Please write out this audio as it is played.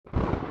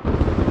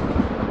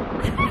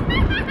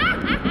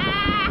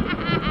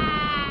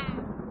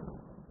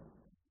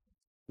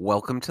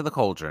Welcome to the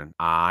Cauldron.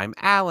 I'm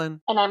Alan.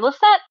 And I'm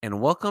Lisette.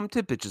 And welcome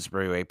to Bitches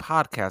Brew, a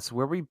podcast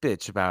where we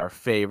bitch about our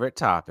favorite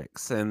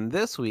topics. And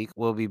this week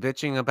we'll be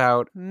bitching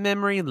about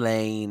memory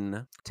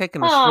lane.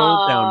 Taking a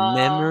stroll down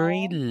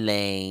memory Aww.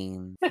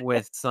 lane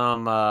with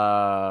some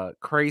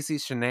crazy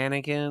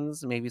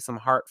shenanigans, maybe some Oh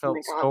heartfelt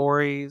my god.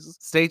 stories.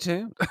 Stay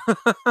tuned.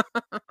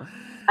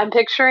 I'm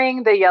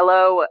picturing the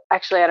yellow.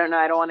 Actually, I don't know.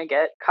 I don't want to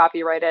get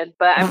copyrighted,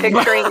 but I'm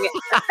picturing.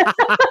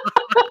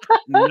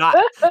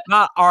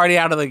 not already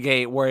out of the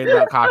gate worried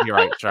about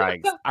copyright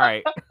strikes. All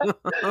right.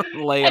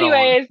 Lay it on.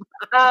 Anyways,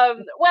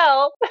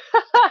 well,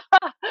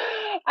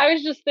 I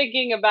was just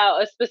thinking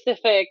about a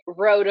specific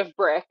road of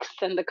bricks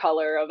and the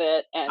color of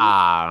it, and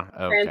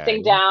Okay.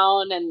 prancing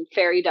down and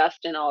fairy dust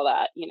and all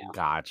that.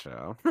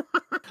 Gotcha.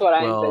 That's what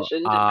I Well,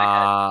 envisioned in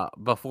my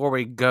head. before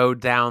we go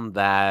down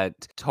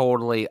that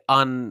totally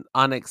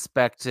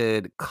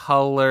unexpected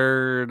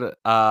colored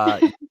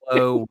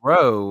yellow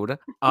road,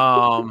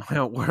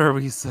 what are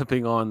we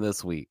sipping on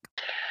this week?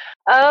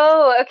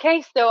 Oh,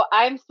 okay. So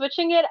I'm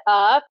switching it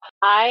up.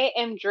 I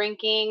am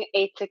drinking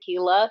a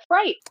tequila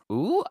Sprite.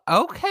 Ooh,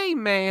 okay,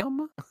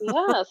 ma'am.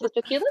 Yeah, so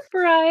tequila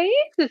Sprite.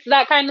 It's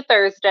that kind of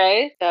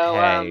Thursday. So Hey,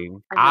 I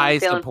know I'm I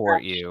feeling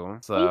support fresh. you.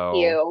 Thank So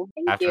you.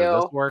 Thank after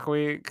this you. work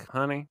week,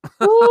 honey.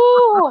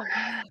 Ooh,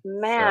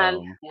 man.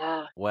 So,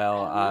 Yeah. I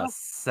well, don't know.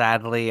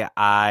 sadly,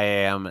 I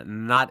am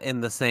not in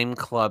the same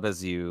club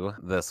as you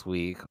this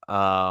week.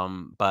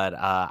 But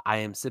I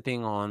am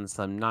sipping on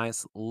some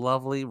nice,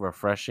 lovely,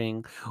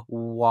 refreshing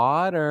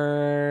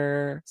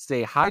water.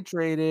 Stay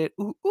hydrated.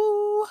 Ooh,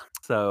 ooh.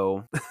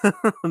 So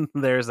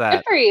there's Good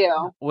that. for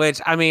you. Which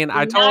I mean,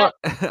 I told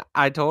Not.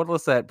 I told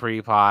Lisette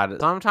pre-pod.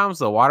 Sometimes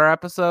the water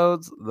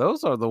episodes,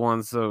 those are the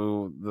ones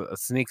who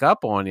sneak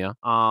up on you.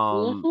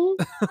 Hmm.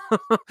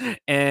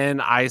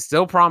 And I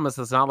still promise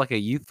it's not like a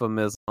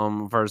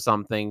euphemism for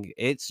something.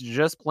 It's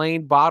just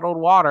plain bottled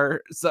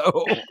water.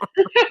 So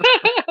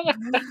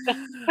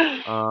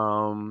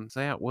so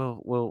yeah,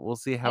 we'll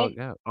see how it Hey,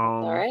 goes. that's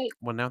all right.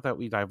 Well, now that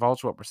we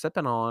divulged what we're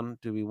sipping on,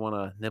 do we want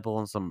to nibble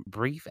on some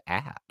brief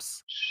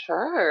apps?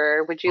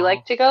 Sure. Would you like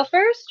Oh. to go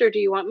first, or do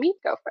you want me to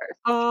go first?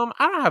 I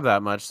don't have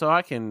that much, so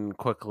I can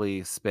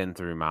quickly spin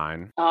through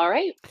mine. All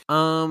right.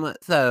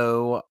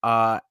 So,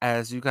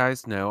 as you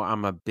guys know,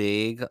 I'm a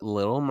big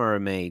Little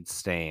Mermaid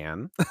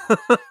stan.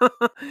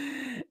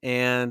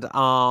 And,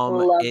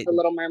 Love it the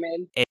Little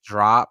Mermaid. it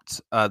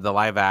dropped, the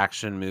live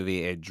action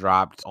movie, it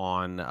dropped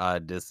on,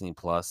 Disney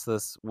Plus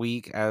this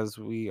week as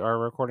we are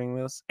recording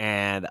this,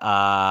 and,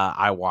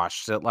 I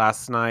watched it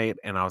last night,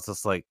 and I was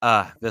just like,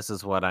 this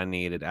is what I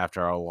needed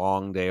after a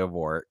long day of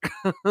work."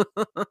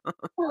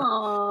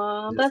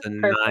 Aw, Just that's a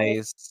perfect.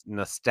 nice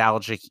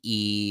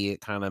nostalgic-y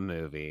kinda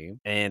movie,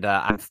 and,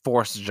 I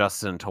forced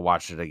Justin to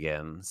watch it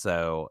again,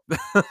 so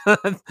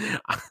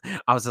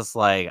I was just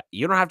like,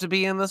 "You don't have to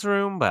be in this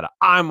room, but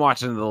I'm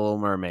watching The Little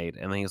Mermaid,"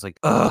 and then he was like,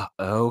 "Ugh,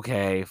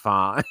 okay,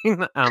 fine."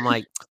 I'm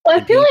like, Well, I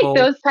 "And feel like people,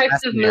 those types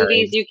that's of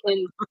movies marriage." you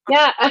can,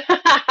 yeah,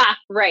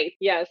 right,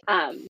 yes.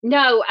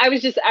 No, I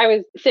was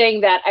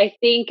saying that I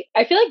feel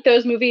like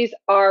those movies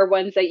are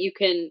ones that you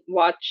can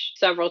watch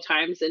several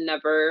times and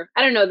never,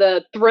 I don't know,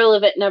 the thrill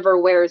of it never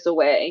wears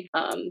away.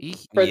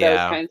 For those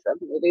Yeah. kinds of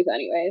movies,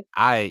 anyways.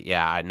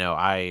 I know,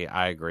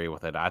 I agree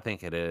with it. I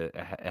think it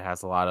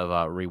has a lot of,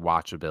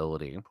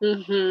 rewatchability.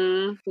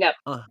 Mm-hmm. Yep,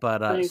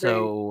 But I agree.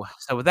 so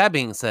with that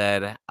being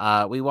said,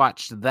 we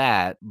watched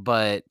that,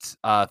 but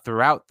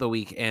throughout the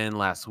weekend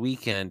last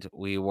weekend,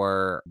 we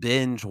were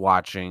binge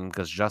watching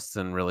because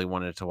Justin really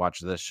wanted to watch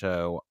this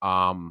show,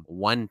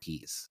 One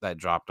Piece that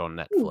dropped on Hmm.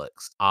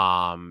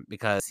 Netflix.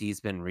 Because he's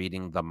been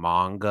reading the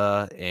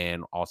manga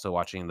and also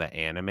watching the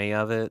anime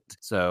of it.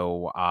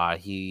 So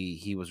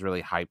he was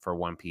really hyped for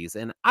One Piece,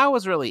 and I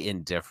was really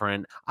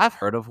indifferent. I've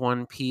heard of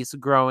One Piece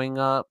growing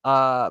up,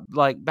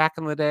 like back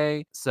in the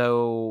day.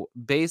 So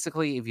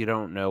basically, if you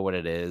don't know what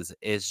it is,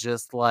 it's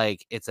just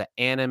like it's an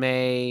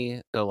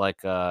anime, so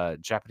like a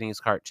Japanese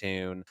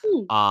cartoon,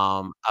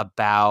 Hmm.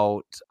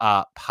 about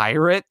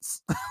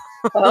pirates.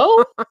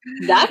 Oh,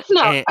 that's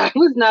not. And I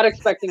was not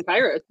expecting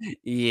pirates.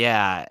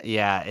 yeah,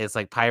 it's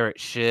like pirate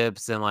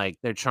ships and like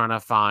they're trying to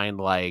find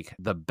like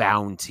the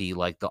bounty,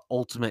 like the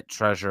ultimate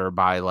treasure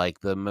by like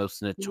the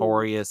most Mhm.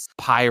 notorious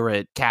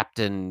pirate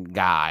captain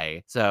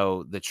guy.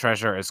 So the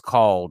treasure is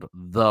called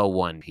the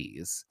One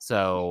Piece.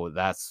 So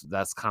that's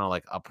kind of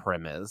like a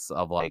premise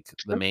of like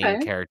the main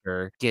Okay.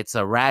 character gets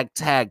a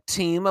ragtag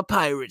team of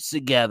pirates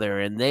together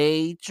and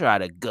they try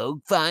to go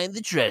find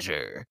the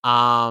treasure.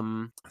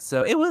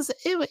 So it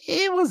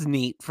was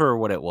neat for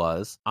what it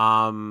was.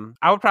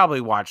 I would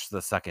probably watch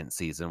the second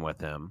season with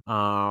him.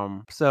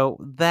 So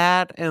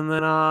that, and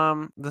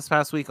then this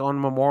past week on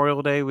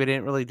Memorial Day, we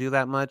didn't really do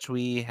that much.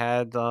 We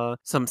had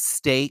some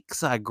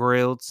steaks. I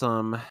grilled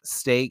some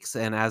steaks,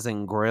 and as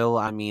in grill,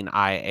 I mean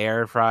I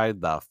air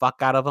fried the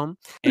fuck out of them,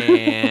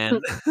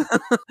 and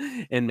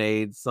and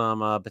made some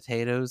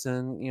potatoes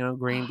and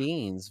green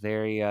beans.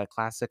 Very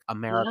classic Wow.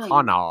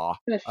 Americana, I'm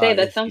gonna say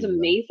that if sounds you will.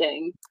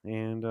 amazing.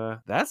 And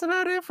that's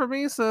about it for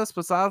me, sis.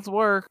 Besides God's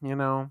work,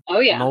 Oh,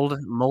 yeah.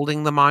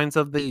 molding the minds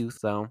of the youth,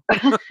 so.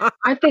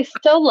 Aren't they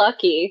so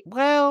lucky?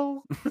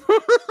 Well,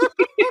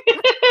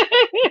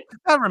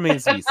 that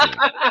remains to be seen.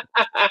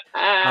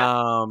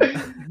 Um,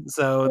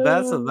 so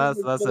that's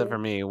it for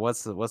me.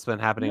 What's been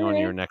happening on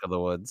your neck of the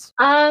woods?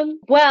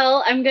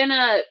 Well, I'm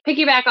gonna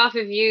piggyback off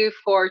of you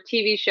for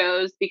TV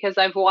shows because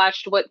I've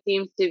watched what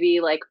seems to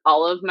be like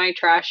all of my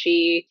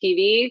trashy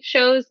TV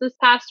shows this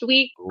past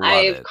week.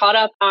 Love it. I've caught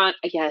up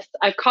on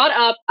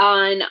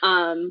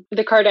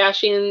the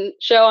Kardashian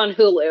show on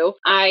Hulu.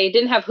 I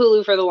didn't have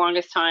Hulu for the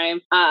longest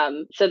time.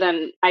 So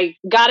then I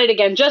got it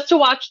again just to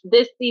watch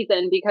this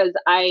season because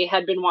I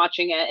had been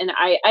watching it and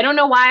I don't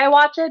know why I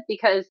watch it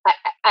because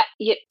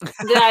yeah,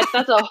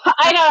 that's a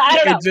I don't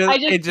It know. just I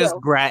just it just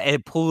do.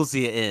 it pulls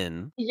you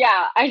in.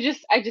 Yeah, I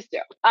just do.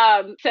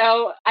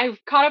 So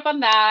I've caught up on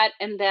that,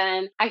 and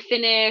then I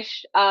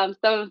finished some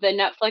of the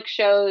Netflix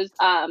shows.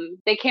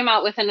 They came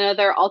out with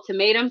another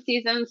Ultimatum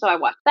season, so I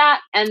watched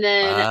that, and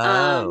then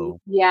Oh,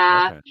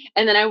 yeah, okay.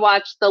 and then I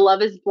watched The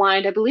Love Is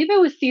Blind. I believe it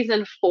was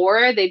season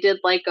 4. They did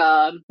like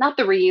not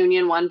the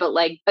reunion one, but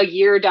like a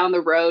year down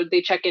the road,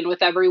 they check in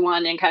with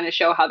everyone and kind of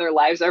show how their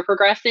lives are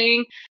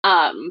progressing.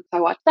 So I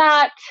watched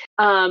that.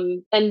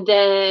 And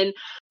then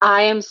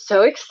I am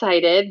so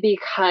excited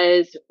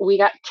because we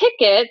got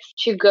tickets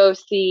to go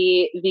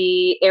see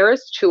the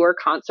Eras Tour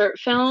concert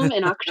film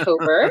in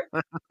October.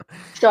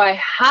 So I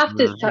have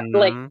to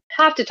Mhm.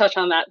 have to touch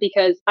on that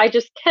because I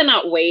just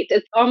cannot wait.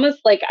 It's almost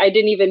like I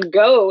didn't even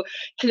go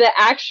to the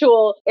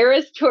actual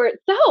Eras Tour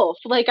itself.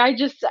 Like I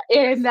just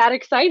am that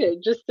excited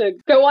just to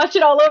go watch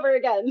it all over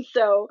again.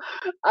 So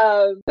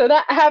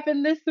that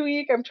happened this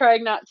week. I'm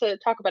trying not to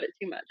talk about it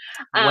too much.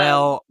 Um,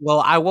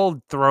 Well, I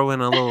will throw in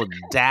a little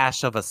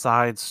dash of a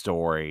side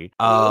story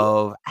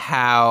oh. of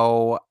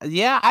how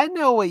yeah, I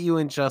know what you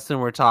and Justin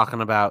were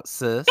talking about,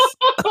 sis.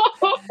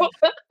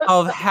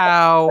 Of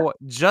how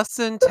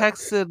Justin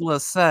texted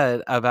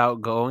Lisette about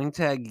going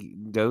to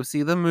go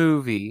see the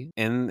movie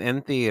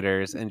in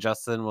theaters, and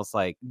Justin was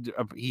like,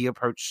 he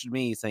approached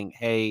me saying,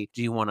 "Hey,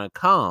 do you want to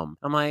come?"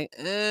 I'm like,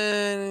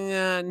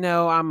 yeah,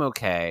 "No, I'm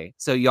okay."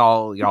 So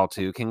y'all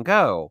two can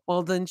go.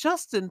 Well, then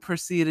Justin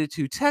proceeded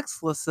to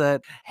text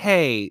Lisette,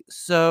 "Hey,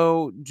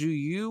 so do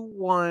you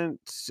want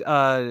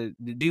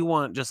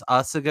just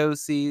us to go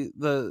see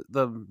the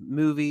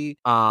movie,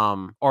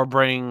 or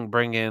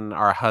bring in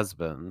our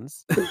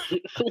husbands?"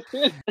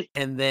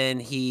 And then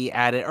he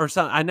added or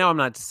some I know I'm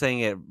not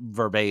saying it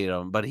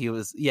verbatim, but he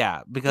was yeah,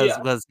 Yeah.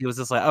 because he was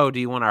just like, "Oh, do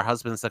you want our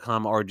husbands to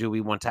come or do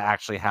we want to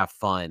actually have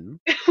fun?"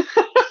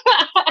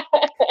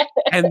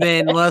 And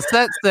then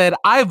Lisette said,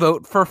 "I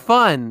vote for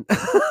fun."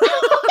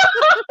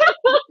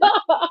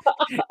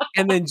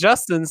 And then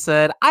Justin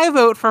said, "I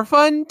vote for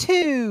fun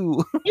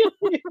too."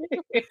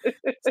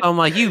 So I'm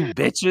like, "You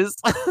bitches."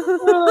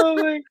 Oh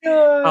my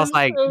I was gosh.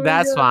 like, Oh my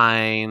 "That's god.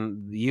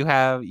 fine. You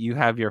have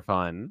your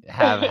fun.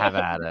 Have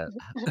at it."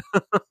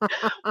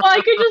 Well,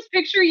 I could just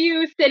picture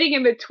you sitting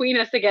in between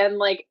us again,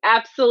 like,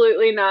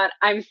 absolutely not.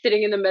 I'm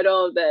sitting in the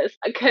middle of this.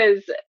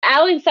 Because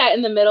Alan sat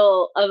in the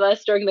middle of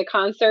us during the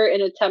concert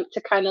in attempt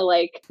to kind of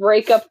like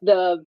break up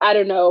the, I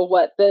don't know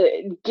what,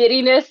 the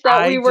giddiness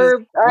that we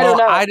were, I don't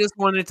know. I just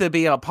wanted to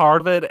be a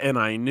part of it, and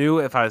I knew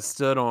if I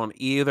stood on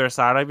either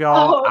side of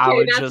y'all, Oh, I okay,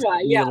 would that's just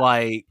why. be, Yeah.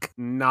 like,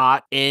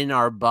 not in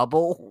our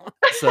bubble.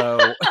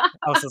 So,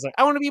 I was just like,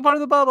 "I wanna be part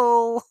of the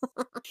bubble."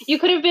 You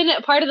could have been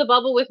a part of the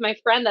bubble with my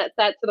friend that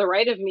sat to the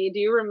right of me. Do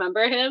you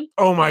remember him?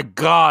 Oh my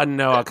god,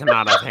 no, I could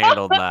not have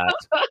handled that.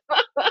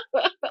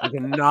 I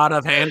could not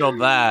have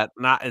handled that,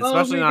 not Oh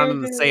especially my not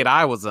in the state goodness.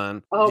 I was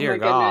in. Oh Dear my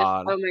goodness.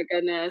 God. Oh my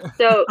goodness.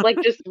 So, like,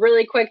 just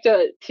really quick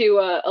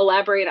to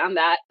elaborate on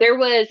that. There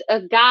was a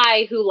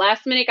guy who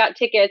last minute got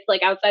tickets,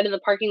 like outside in the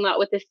parking lot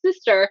with his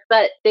sister,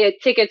 but the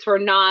tickets were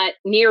not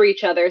near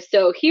each other.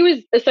 So he was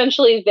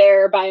essentially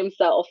there by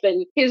himself,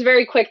 and he was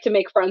very quick to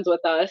make friends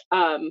with us.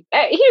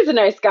 He was a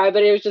nice guy,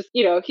 but it was just,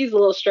 he's a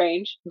little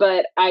strange.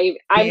 But I'm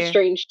Yeah.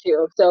 strange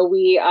too. So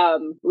we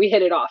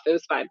hit it off. It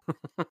was fine.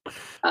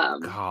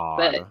 But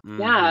God.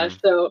 yeah, Mhm.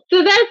 so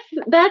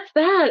that's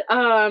that.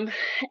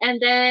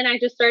 And then I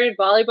just started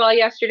volleyball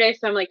yesterday,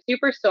 so I'm like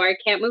super sore. I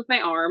can't move my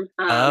arm.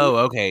 Oh,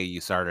 okay,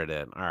 you started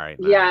it. Alright,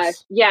 Yeah,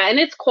 nice. yeah, and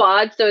it's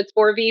quad, so it's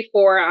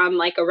 4v4 on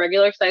like a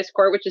regular size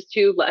court, which is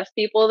two less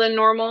people than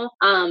normal.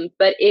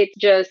 But it's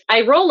just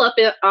I roll up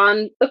it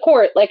on the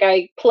court like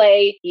I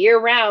play year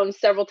round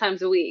several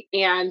times a week.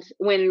 And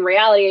when in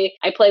reality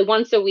I play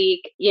once a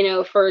week,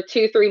 for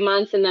 2-3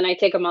 months, and then I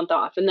take a month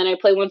off, and then I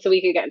play once a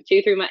week again,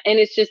 2-3 months, and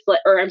it's just like,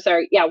 or I'm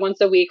sorry, yeah,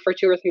 once a week for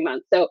 2 or 3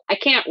 months. So I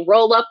can't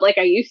roll up like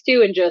I used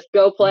to and just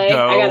go play.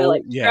 I gotta Go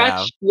like yeah.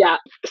 stretch. Yeah,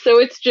 so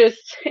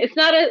it's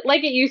not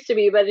like it used to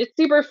be, but it's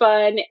super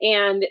fun.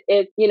 And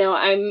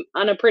I'm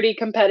on a pretty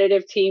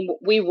competitive team.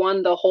 We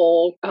won the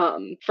whole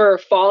for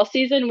fall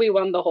season, we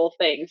won the whole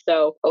thing.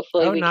 So Oh,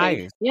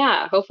 nice.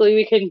 hopefully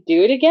we can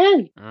do it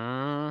again.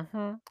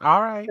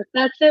 All right. But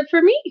that's it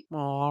for me.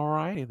 All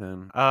righty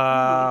then.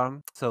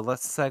 Alright. So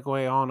let's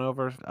segue on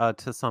over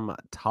to some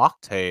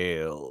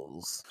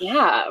cocktails.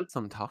 Yeah.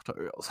 Some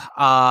cocktails.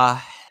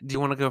 Do you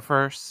want to go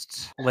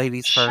first?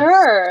 Ladies first.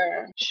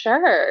 Sure,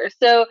 sure.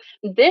 So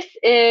this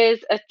is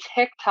a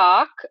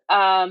TikTok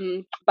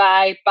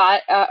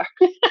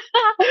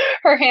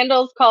her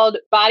handle's called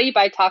Body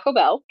by Taco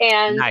Bell,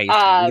 and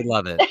Nice. We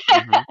love it.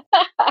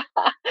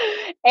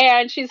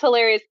 and she's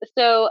hilarious.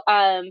 So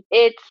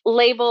it's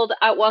labeled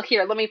well,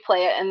 here, let me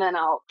play it and then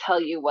I'll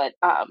tell you what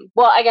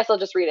well, I guess I'll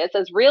just read it. It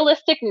says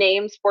realistic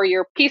names for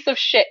your piece of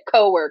shit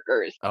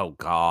coworkers. Oh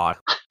God.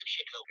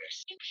 Shit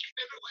coworkers.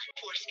 Number one,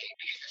 foreskin,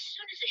 because as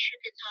soon as the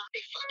shit gets off, they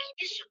fucking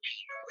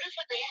disappear. Right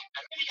from there,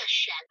 then we got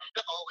Shaq,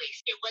 but always,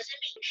 it wasn't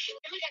me.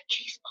 Then we got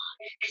G-Spot,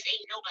 because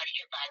ain't nobody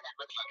can buy that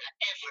motherfucker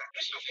ever.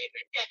 Personal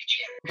favorite, deck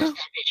chair, because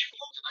that bitch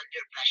folds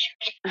under pressure.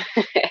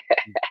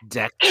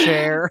 Deck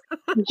chair.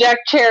 Deck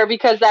chair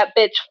because that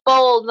bitch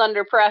folds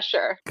under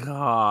pressure.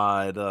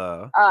 God.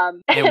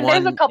 And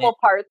there's a couple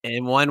parts.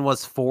 And one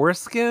was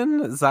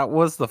foreskin. Is that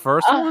was the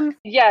first one?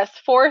 Yes,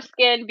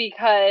 foreskin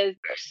because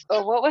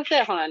what was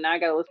it? Hold on, now I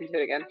gotta listen to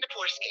it again. The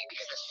foreskin,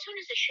 because as soon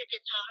as the shit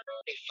gets hard,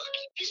 they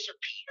fucking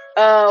disappear.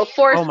 Oh,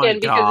 Oh my foreskin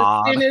because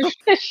as soon as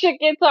the shit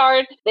gets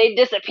hard, they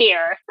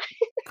disappear.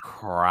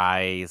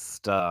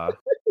 Christ.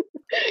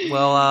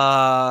 Well,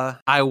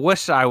 I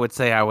wish I would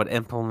say I would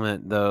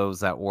implement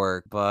those at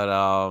work, but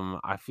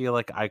I feel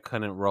like I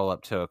couldn't roll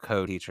up to a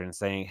co-teacher and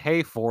saying,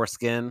 "Hey,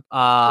 foreskin," in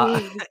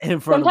front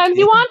of Sometimes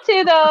you kids. want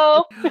to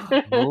though.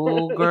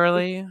 Ooh,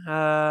 girly.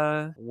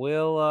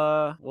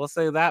 We'll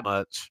say that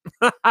much.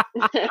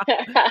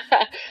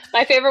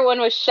 My favorite one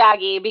was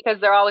Shaggy because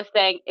they're always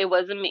saying it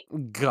wasn't me.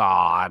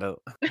 God,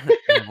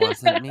 it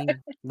wasn't me.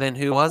 Then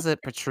who was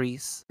it,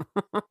 Patrice?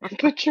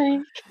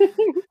 Patrice.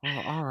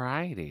 Well,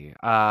 alrighty.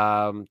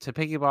 To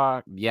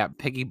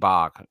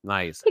piggyback,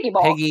 nice. Piggy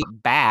ball.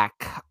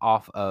 Piggyback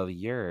off of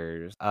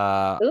yours.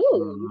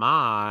 Ooh.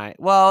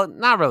 Well,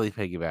 not really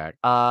piggyback.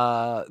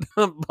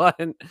 But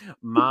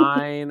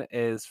mine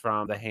is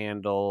from the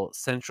handle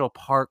Central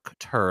Park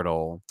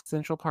Turtle.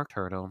 Central Park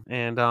Turtle.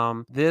 And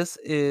this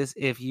is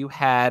if you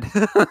had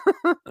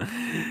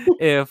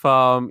if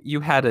you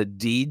had a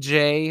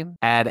DJ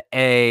at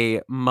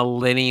a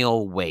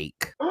millennial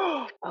wake.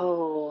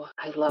 Oh,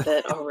 I love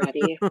it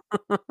already.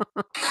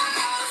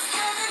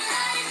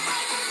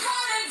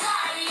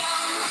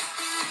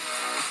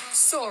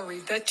 Sorry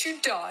that you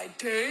died,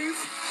 Dave.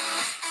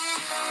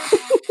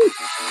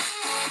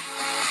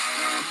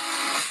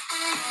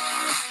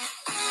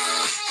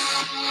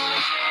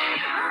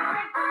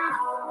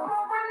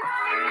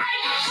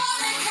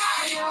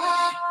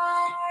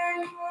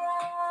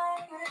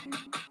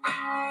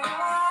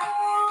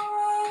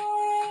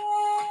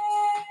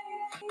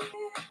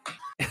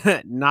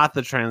 Not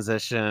the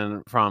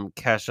transition from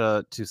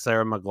Kesha to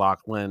Sarah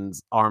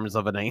McLachlan's Arms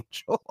of an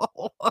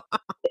Angel.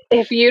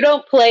 If you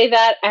don't play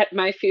that at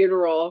my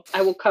funeral,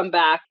 I will come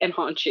back and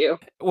haunt you.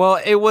 Well,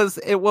 it was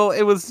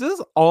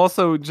just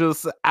also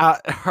just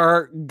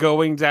her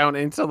going down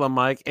into the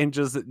mic and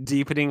just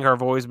deepening her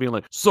voice, being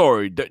like,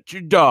 "Sorry that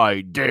you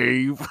died,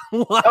 Dave."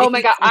 Like, Oh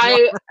my god,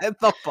 what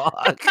the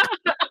fuck?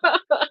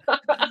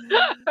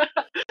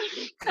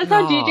 That's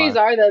how DJs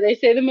are though. They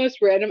say the most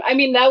random. I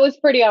mean, that was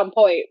pretty on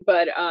point,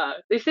 but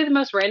they say the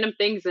most random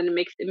things and it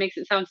makes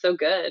it sound so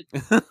good.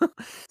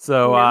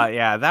 So Yeah.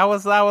 yeah, that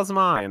was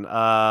mine.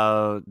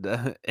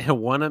 It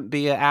wouldn't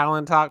be an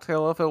Allen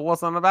cocktail if it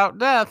wasn't about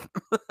death.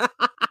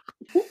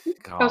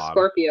 How God.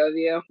 Scorpio of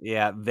you.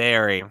 Yeah,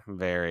 very,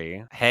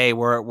 very. Hey,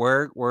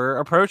 we're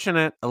approaching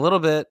it a little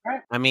bit.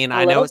 Right. I mean, A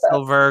I know little it's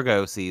still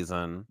Virgo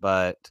season,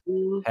 but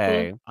Mhm.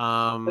 hey,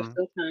 There's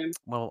still time.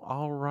 well,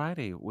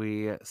 alrighty.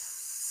 We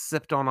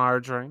sipped on our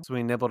drinks,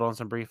 we nibbled on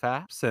some brief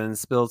apps, and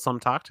spilled some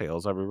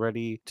cocktails. Are we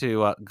ready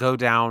to go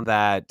down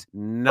that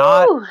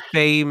not Woo!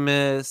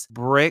 famous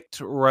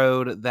bricked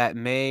road that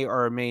may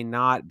or may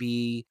not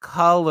be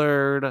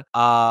colored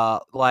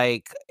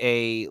like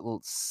a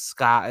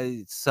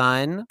sky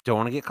sun? Don't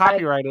want to get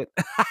copyrighted.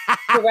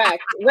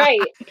 Correct. Right.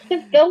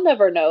 They'll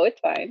never know. It's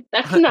fine.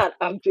 That's not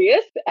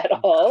obvious at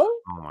all.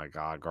 Oh my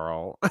god,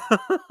 girl.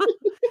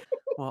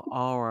 Well,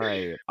 all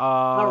right.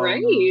 All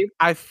right.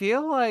 I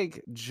feel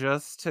like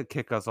just to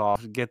kick us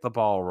off, get the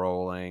ball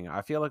rolling,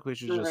 I feel like we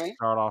should All just right.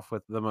 start off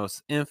with the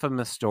most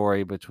infamous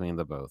story between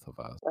the both of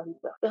us. Dun,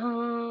 dun,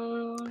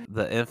 dun.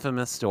 The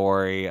infamous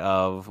story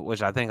of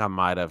which I think I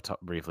might have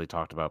briefly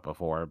talked about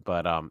before,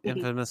 but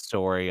infamous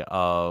story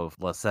of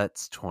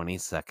Lisette's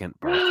 22nd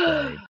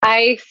birthday.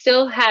 I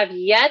still have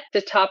yet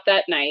to top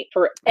that night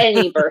for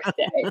any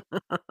birthday.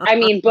 I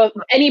mean, but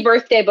any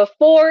birthday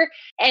before,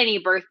 any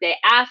birthday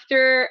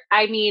after.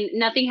 I mean,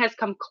 nothing has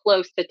come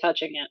close to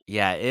touching it.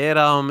 Yeah,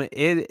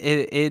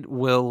 it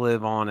will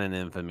live on in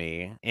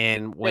infamy.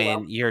 And It will.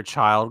 when your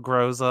child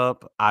grows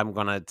up, I'm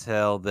gonna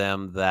tell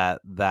them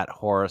that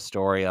horror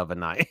story of a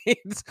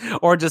night,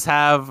 or just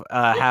have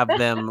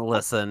them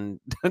listen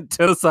to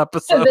this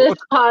episode. This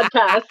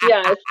podcast,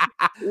 yes.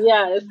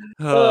 Yes.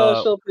 Oh,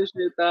 Uh, she'll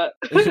appreciate that.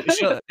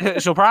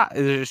 she'll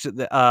probably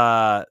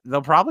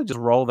they'll probably just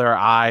roll their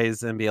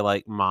eyes and be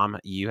like, "Mom,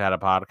 you had a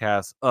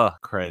podcast? Ugh,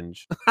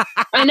 cringe."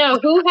 I know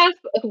who has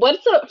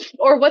what's a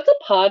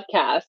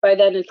podcast. By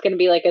then, it's going to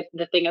be like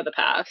the thing of the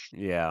past.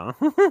 Yeah.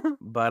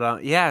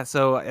 But yeah,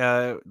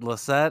 so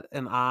Lisette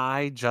and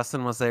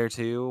Justin was there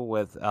too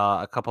with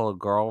a couple of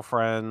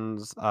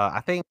girlfriends.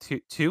 I think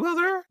two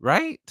other,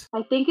 right?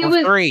 I think it Or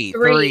was three,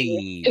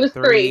 three. It was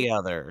three. three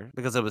other,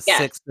 because it was Yes.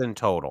 6 in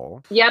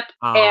total. Yep.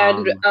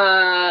 And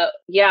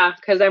yeah,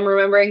 because I'm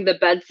remembering the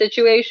bed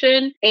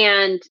situation.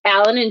 And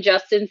Alan and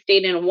Justin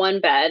stayed in one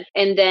bed,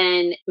 and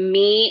then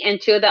me and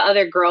two of the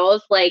other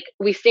girls, like,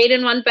 we stayed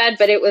in one bed,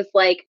 but it was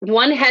like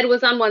one head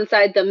was on one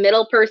side, the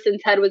middle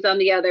person's head was on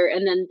the other,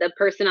 and then the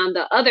person on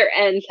the other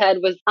end's head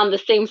was on the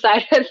same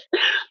side as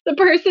the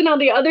person on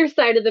the other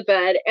side of the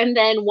bed. And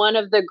then one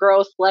of the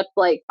girls slept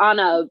like on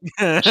a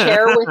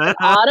chair with an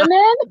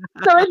ottoman.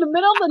 So in the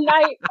middle of the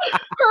night,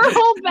 her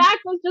whole back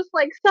was just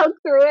like sunk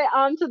through it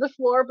onto the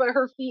floor, but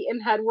her feet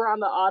and head were on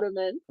the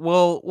ottoman.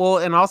 Well,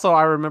 and also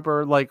I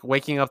remember like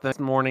waking up the next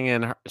morning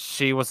and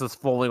she was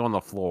just fully on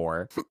the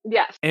floor.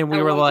 Yes. And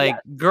we were like,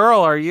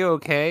 "Girl, are you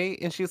okay?"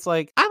 And she's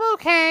like, "I'm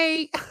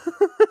okay."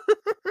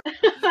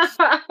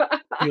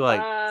 You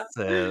like,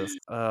 sis.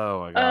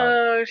 Oh my god.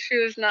 Oh, she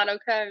was not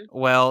okay.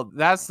 Well,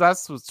 that's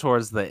was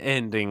towards the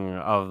ending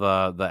of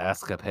the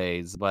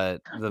escapades,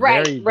 but the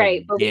Right, very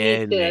right. But we need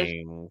to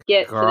beginning,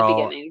 get to the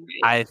girl, beginning.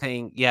 Right? I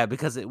think, yeah,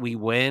 because we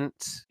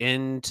went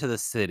into the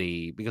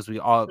city because we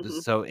all,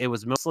 so it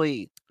was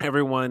mostly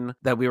everyone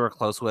that we were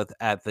close with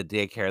at the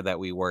daycare that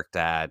we worked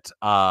at.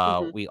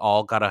 We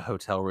all got a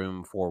hotel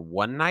room for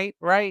one night,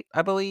 right?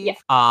 I believe.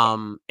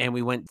 And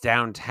we went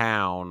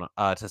downtown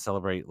to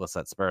celebrate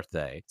Lisette's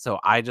birthday. So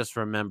I just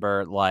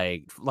remember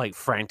like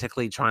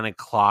frantically trying to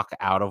clock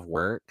out of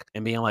work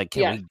and being like,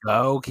 "Can we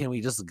go? Can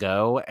we just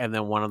go?" And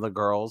then one of the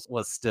girls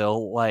was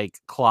still like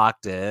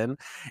clocked in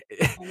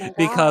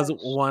because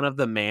one of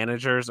the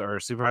managers or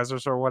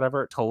supervisors or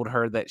whatever told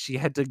her that she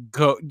had to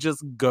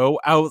go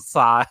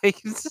outside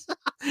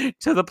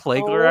to the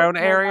playground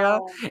area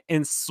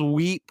and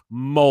sweep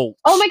mulch.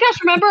 Oh my gosh,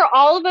 remember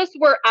all of us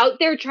were out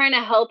there trying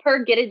to help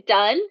her get it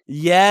done?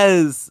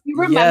 Yes. You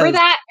remember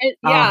that?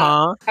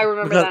 Yeah. I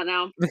remember because, that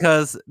now.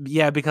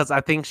 Because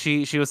I think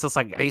she was just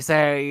like, they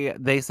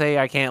say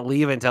I can't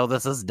leave until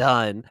this is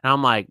done. And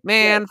I'm like,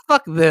 man,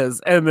 fuck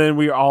this. And then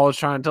we were all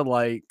trying to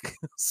like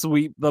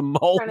sweep the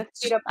mulch. Trying to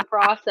speed up the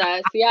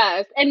process.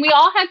 Yes. And we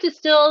all had to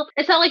still,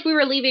 it's not like we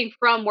were leaving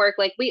from work.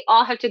 Like, we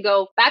all had to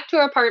go back to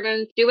our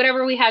apartments, do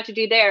whatever we had to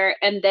do there,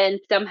 and then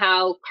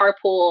somehow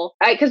carpool.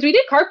 Because we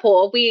did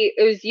carpool.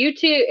 It was you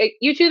two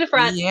in the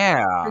front.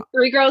 Yeah.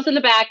 3 girls in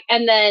the back,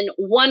 and then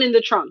 1 in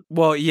the trunk.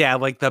 Well, yeah,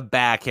 like the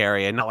back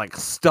area, not like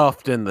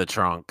stuffed in the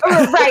trunk.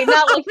 Right,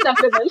 not like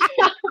stuffed in the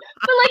trunk.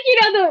 But like,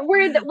 you know,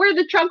 where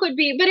the trunk would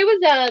be. But it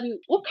was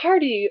what car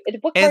did you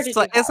have?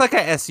 It's like a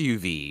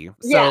SUV.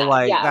 So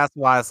that's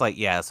why it's like,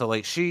 yeah, so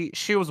like she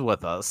was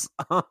with us.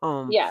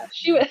 Yeah,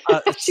 she was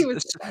she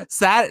was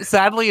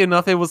sadly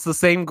enough, it was the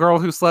same girl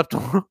who slept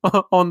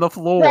on the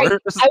floor. Right.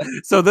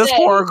 So this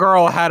poor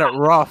girl had it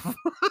rough.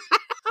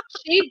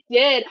 She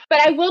did.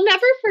 But I will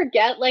never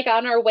forget, like,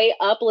 on our way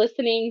up,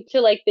 listening to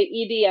like the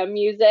EDM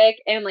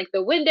music, and like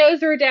the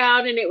windows were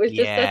down, and it was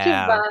just such a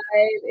vibe.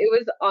 It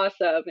was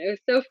awesome. It was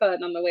so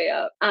fun on the way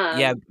up.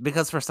 Yeah,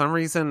 because for some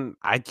reason,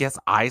 I guess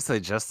I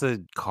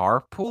suggested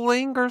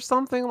carpooling or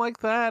something like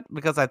that,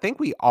 because I think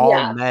we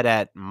all met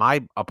at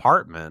my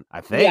apartment,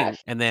 I think.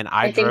 And then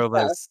I drove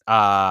us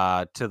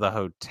to the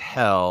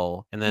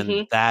hotel, and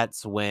then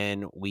that's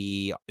when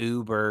we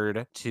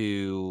Ubered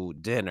to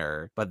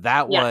dinner. But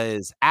that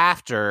was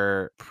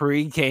after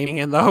pre-gaming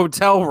in the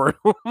hotel room.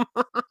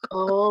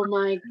 Oh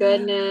my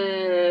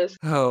goodness.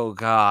 Oh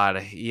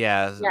god.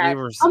 Yes. We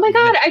were Oh my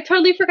god, I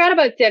totally forgot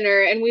about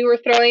dinner, and we were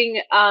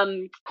throwing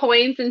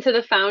coins into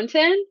the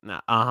fountain.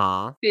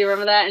 Do you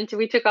remember that? And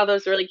we took all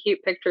those really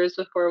cute pictures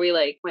before we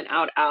like went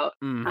out.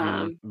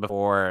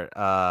 Before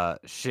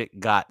shit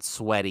got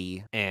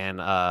sweaty and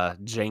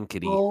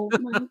jankety. Oh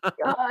my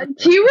god.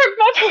 Do you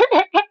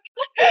remember?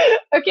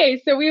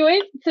 Okay, so we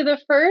went to the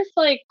first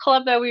like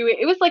club that we went.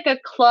 It was like a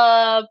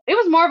club. It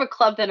was more of a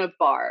club than a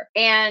bar.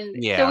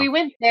 And so we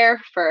went there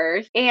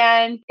first,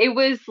 and it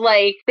was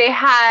like they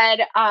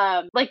had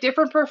like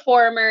different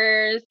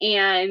performers,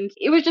 and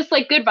it was just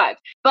like good vibes.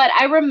 But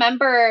I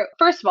remember,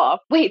 first of all,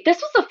 this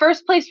was the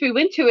first place we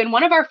went to, and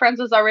one of our friends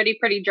was already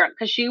pretty drunk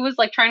because she was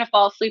like trying to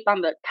fall asleep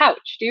on the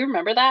couch. Do you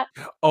remember that?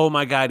 Oh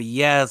my god,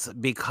 yes,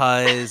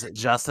 because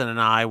Justin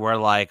and I were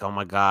like, oh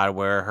my god,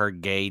 we're her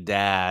gay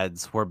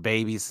dads. We're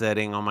babysitting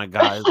waiting on my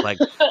guys, like,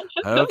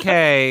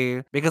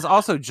 okay. Because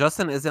also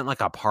Justin isn't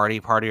like a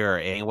partier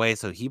anyway,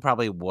 so he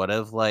probably would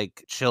have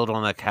like chilled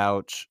on the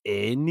couch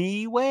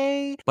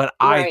anyway. But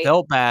I Right.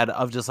 felt bad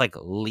of just like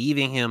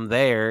leaving him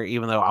there,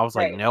 even though I was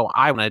like, Right. no,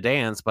 I want to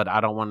dance, but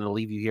I don't want to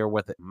leave you here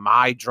with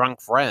my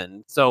drunk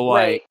friend. So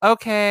Right. like,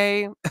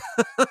 okay.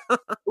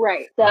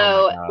 Right. Oh my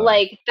So, God.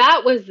 like,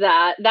 that was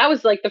that. That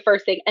was like the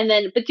first thing. And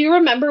then, but do you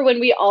remember when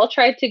we all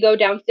tried to go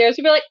downstairs?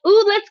 We were like,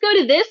 ooh, let's go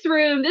to this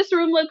room. This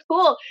room looks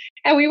cool.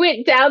 And we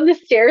went down the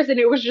stairs and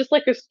it was just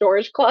like a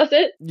storage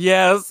closet.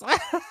 Yes.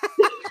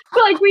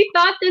 Like, we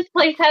thought this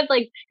place had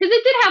like, because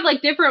it did have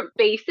like different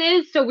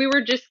faces. So we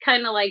were just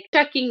kind of like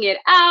checking it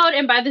out.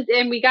 And by the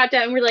end we got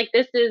down, and we're like,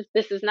 this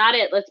is not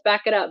it. Let's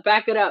back it up,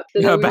 back it up.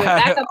 So then we went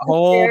back up the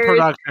Whole stairs.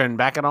 production,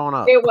 back it on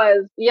up. It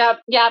was, yep.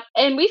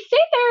 And we stayed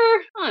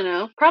there, I don't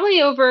know,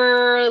 probably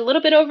over a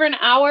little bit over an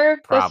hour,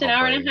 close to an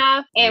hour and Probably. a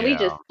half. And we Yeah.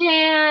 just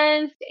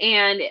danced,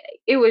 and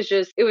it was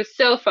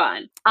so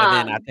fun. And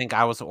then I think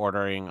I was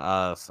ordering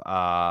us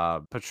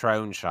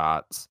Patron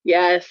shots.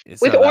 Yes, with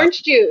So that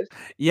orange juice.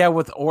 yeah,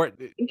 with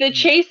The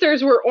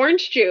chasers were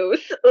orange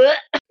juice. Ugh.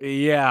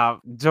 yeah,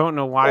 don't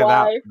know why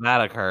Why?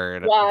 that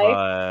occurred,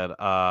 Why? but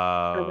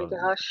Oh my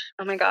gosh.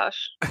 Oh my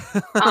gosh.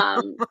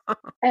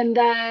 And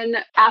then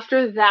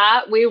after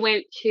that, we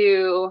went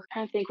to, I'm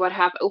trying to think what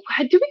happened.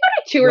 Did we go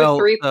to two or well,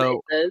 three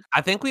so places?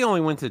 I think we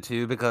only went to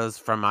 2 because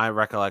from my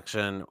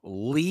recollection,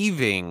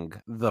 leaving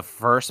the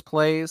first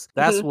place,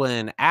 that's Mhm.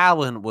 when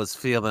Alan was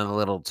feeling a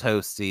little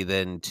toasty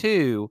then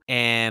too,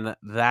 and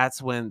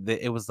that's when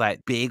it was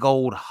that big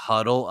old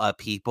huddle of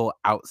people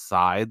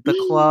outside the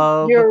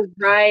club. You're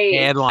right.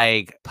 And,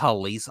 like,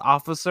 police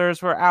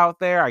officers were out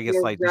there, I guess,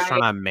 You're like, just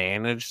trying right. to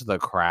manage the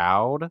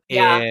crowd,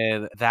 Yeah.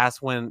 and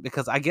that's when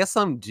because I guess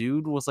some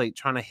dude was, like,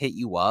 trying to hit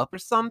you up or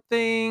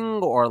something,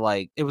 or,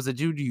 like, it was a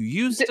dude you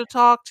used to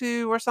talk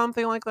to or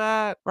something like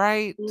that,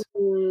 right?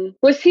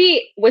 Was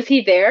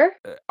he there?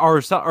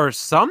 Or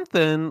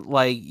something,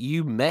 like,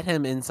 you met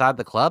him inside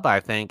the club, I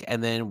think,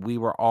 and then we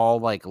were all,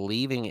 like,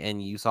 leaving,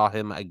 and you saw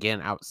him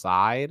again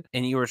outside,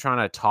 and you were trying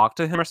to talk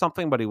to him or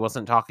something, but he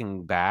wasn't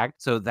talking back,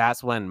 so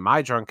that's when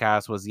my drunk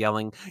ass was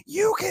yelling,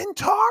 "You can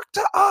talk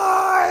to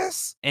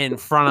us!" in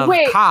front of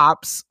Wait,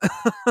 cops. so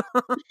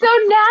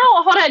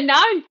now, hold on.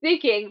 Now I'm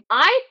thinking.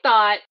 I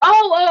thought,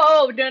 no.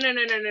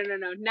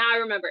 Now I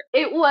remember.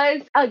 It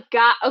was a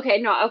guy. Okay,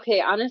 no,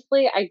 okay.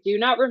 Honestly, I do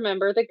not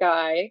remember the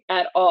guy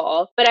at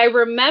all. But I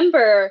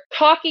remember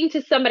talking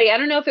to somebody. I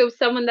don't know if it was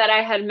someone that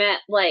I had met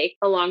like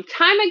a long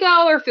time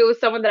ago or if it was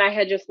someone that I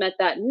had just met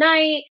that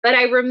night. But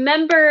I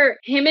remember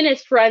him and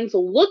his friends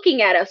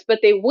looking at us, but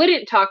they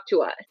wouldn't talk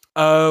to us.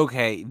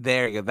 Okay,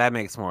 there you go, that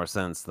makes more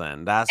sense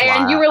then, that's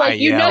And you why were I like,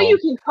 you yelled.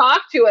 can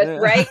talk to us,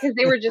 right? Because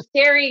they were just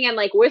staring and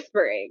like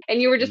whispering.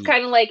 And you were just Ye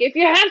kind of like, if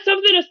you have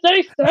something to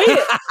say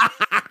it.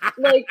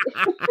 Like,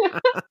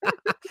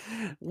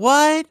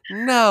 What?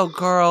 No,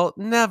 girl,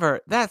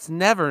 never. That's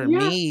never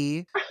yeah.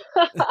 me.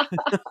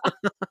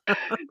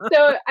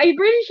 So I'm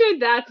pretty sure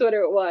that's what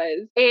it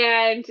was.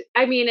 And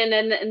I mean, and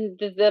then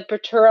the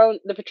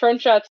Patron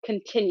shots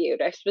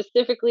continued. I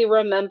specifically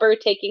remember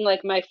taking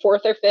like my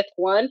fourth or fifth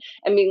one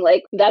and being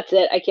like, that's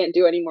it. I can't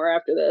do any more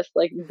after this.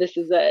 Like, this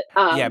is it.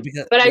 Yeah,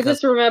 But I because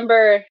just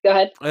remember, go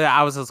ahead. yeah,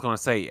 I was just gonna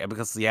say,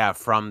 because, yeah,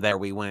 from there,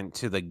 we went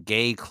to the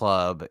gay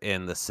club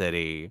in the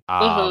city,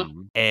 Uh-huh.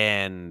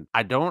 and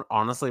I don't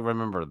honestly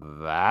remember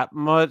that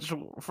much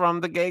from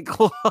the gay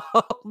club,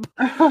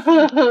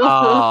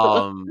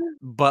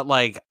 but,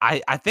 like,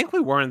 I think we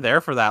weren't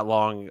there for that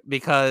long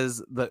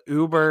because the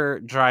Uber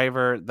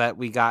driver that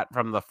we got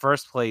from the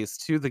first place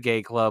to the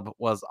gay club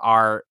was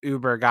our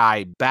Uber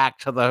guy back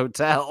to the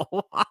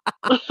hotel.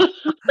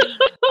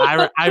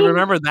 I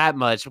remember that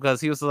much because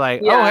he was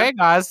like, "Oh, Yeah. hey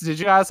guys, did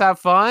you guys have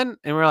fun?"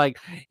 And we're like,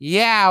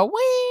 "Yeah,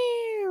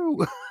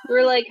 woo!"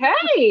 We're like,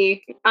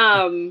 hey.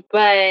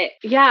 But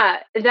yeah,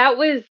 that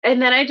was,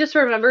 and then I just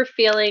remember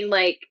feeling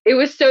like it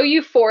was so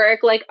euphoric,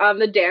 like on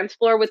the dance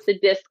floor with the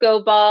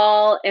disco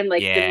ball and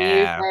like the music.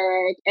 Yeah,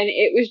 And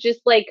it was just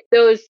like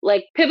those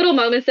like pivotal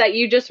moments that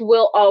you just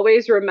will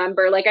always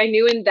remember. Like I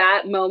knew in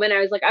that moment, I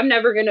was like, I'm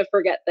never going to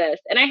forget this.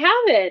 And I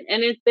haven't.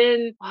 And it's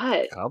been what?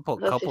 Let's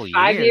see, couple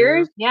 5 years?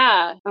 years.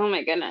 Yeah. Oh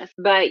my goodness.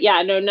 But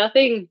yeah, no,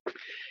 nothing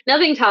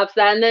tops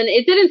that. And then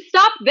it didn't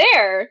stop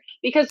there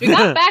because we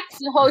got back to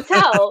the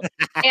hotel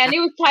and it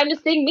was time to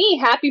sing me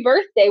happy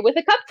birthday with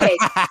a cupcake.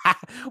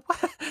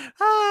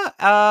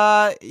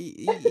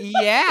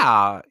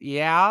 Yeah,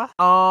 yeah.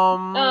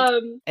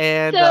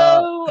 And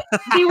So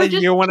they were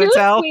just you want to too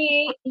tell?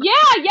 sweet. Yeah,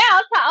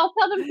 I'll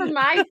tell them from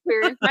my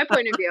experience, my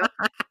point of view.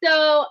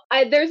 So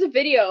there's a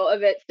video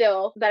of it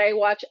still that I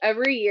watch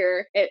every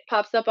year. It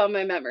pops up on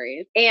my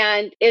memories,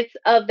 and it's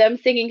of them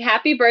singing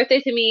 "Happy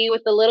Birthday" to me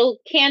with the little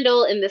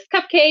candle in this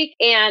cupcake,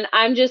 and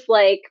I'm just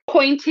like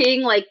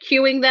pointing, like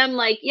cueing them,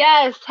 like,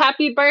 yes,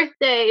 happy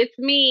birthday, it's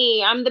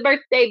me, I'm the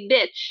birthday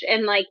bitch,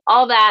 and like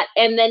all that.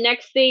 And then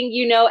next thing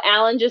you know,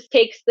 Alan just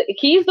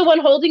he's the one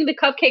holding the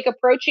cupcake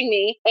approaching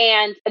me,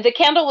 and the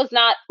candle was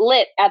not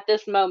lit at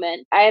this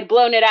moment. I had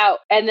blown it out,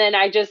 and then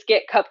I just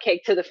get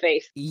cupcake to the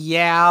face.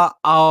 Yeah,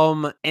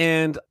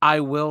 and I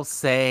will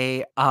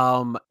say,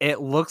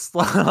 it looks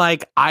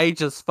like I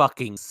just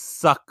fucking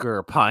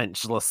sucker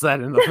punch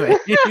Lisette in the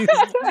face,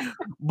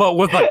 but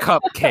with a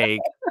cupcake.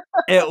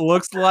 It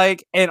looks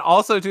like, and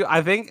also too,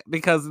 I think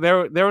because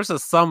there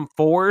was some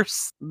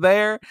force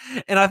there,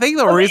 and I think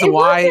the reason It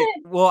why,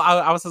 wasn't. well,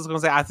 I was just gonna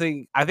say, I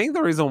think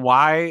the reason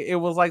why it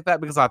was like that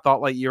because I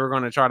thought like you were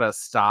gonna try to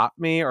stop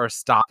me or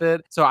stop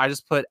it, so I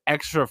just put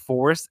extra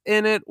force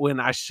in it when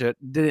I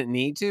didn't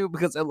need to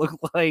because it looked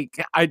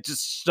like I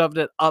just shoved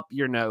it up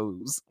your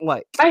nose,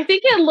 like. I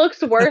think it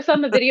looks worse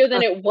on the video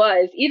than it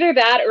was. Either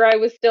that or I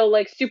was still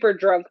like super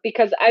drunk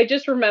because I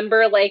just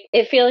remember like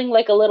it feeling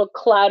like a little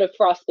cloud of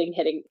frosting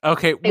hitting.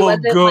 Okay, It well,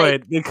 wasn't like,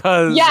 good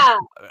because yeah,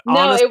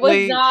 no, it was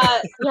honestly,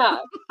 not. Yeah.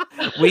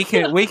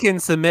 we can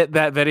submit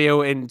that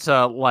video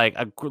into like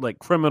like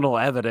criminal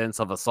evidence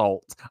of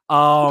assault.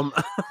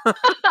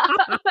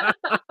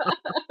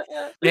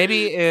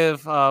 Maybe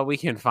if we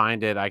can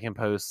find it, I can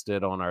post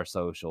it on our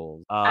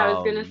socials. I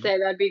was gonna say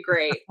that'd be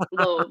great.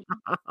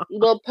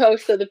 Little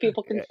post so that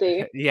people can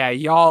see. Yeah,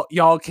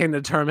 y'all can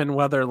determine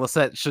whether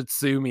Lisette should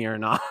sue me or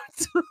not.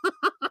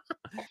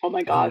 Oh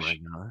my Oh my gosh.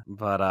 god.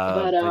 But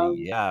But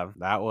yeah,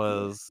 that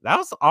was it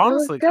was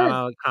honestly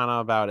good. kinda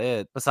about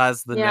it.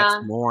 Besides the next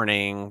Yeah.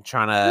 morning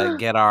trying to Oh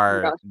get my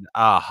our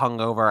gosh.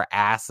 hungover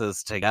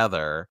asses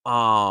together.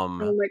 Oh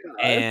my god.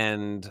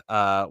 And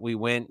we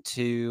went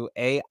to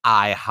a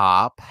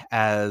IHOP,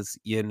 as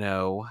you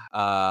know,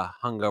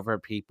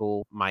 hungover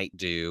people might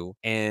do.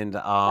 And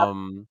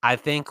Yep. I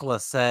think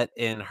Lisette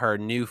in her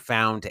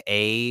newfound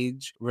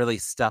age really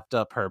stepped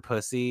up her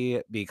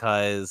pussy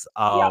because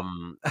Yep.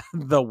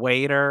 the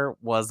waiter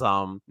was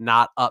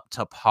not up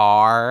to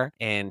par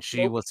and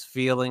she Nope. was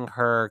feeling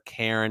her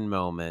Karen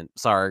moment.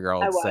 Sorry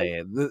girl I to was.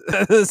 say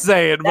it.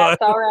 Say it, That's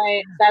but all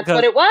right. That's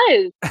what because it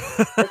was.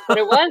 That's what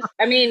it was.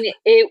 I mean,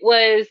 it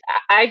was.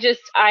 I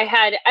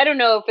don't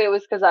know if it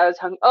was because I was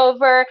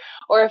hungover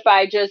or if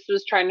I just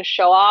was trying to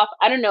show off.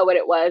 I don't know what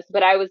it was,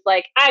 but I was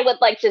like, I would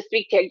like to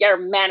speak to your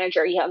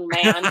manager, young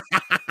man.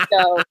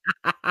 So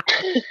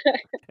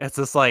it's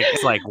just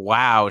it's like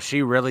wow,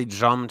 she really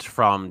jumped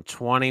from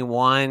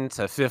 21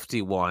 to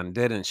 51,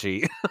 didn't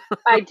she?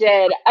 I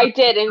did,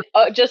 and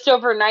just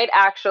overnight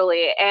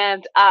actually,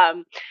 and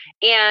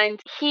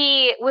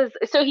he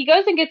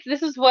goes and gets.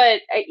 This is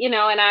what and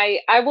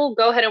I will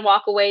go ahead and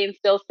walk away and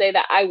still say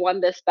that I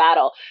won this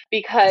battle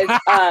because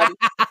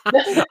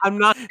I'm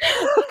not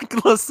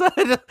Listen,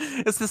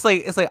 it's just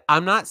like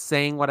I'm not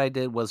saying what I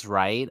did was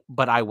right,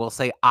 but I will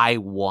say I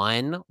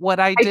won what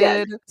I I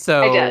did, did. I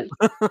So did,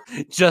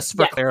 just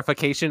for yes.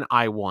 clarification,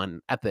 I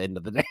won at the end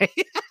of the day.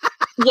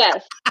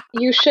 Yes,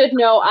 you should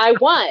know I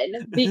won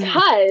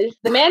because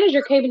the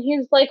manager came and he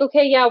was like,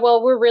 okay, yeah,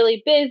 well, we're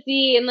really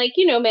busy. And like,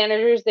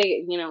 managers,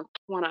 they,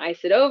 want to ice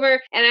it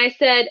over. And I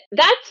said,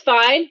 that's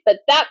fine. But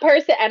that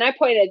person, and I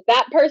pointed,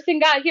 that person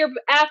got here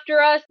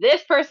after us.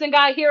 This person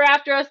got here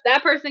after us.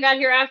 That person got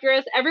here after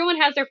us. Everyone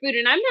has their food.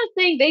 And I'm not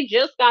saying they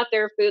just got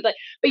their food. Like,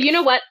 but you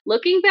know what?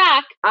 Looking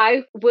back,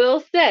 I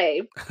will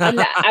say,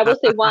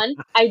 one,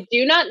 I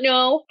do not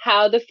know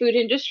how the food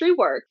industry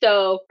works.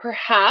 So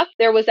perhaps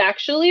there was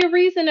actually a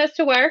reason as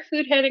to why our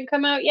food hadn't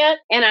come out yet.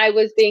 And I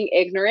was being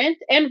ignorant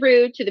and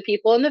rude to the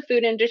people in the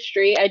food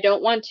industry. I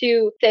don't want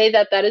to say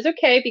that that is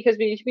okay because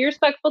we need to be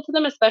respectful to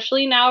them,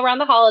 especially now around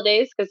the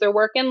holidays because they're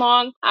working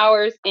long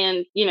hours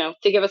and,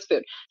 to give us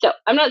food. So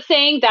I'm not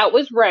saying that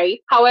was right.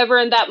 However,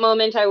 in that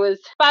moment, I was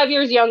 5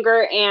 years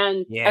younger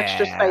and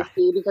extra Yeah.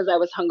 spicy because I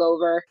was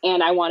hungover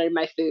and I wanted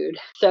my food.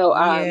 So,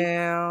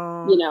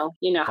 Yeah. you know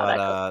how But that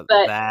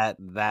goes.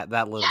 But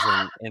that lives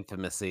in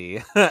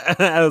infamousy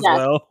as yes,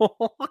 well.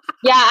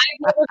 yeah, I've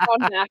never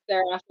gone back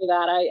there after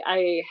that.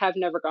 I have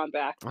never gone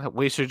back.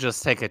 We should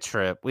just take a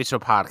trip. We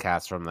should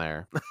podcast from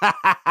there.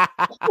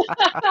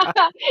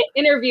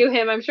 Interview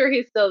him. I'm sure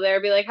he's still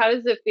there. Be like, how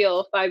does it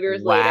feel 5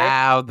 years later?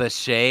 Wow, the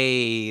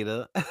shade.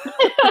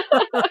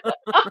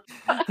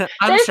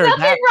 I'm There's sure nothing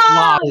that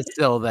flaw wrong. is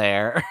still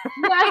there.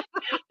 Yeah,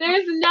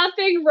 there's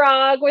nothing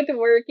wrong with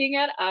working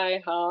at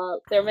IHOP.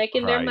 They're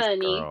making their Christ,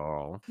 money.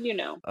 girl. You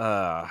know.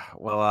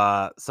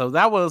 So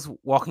that was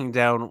walking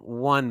down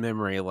one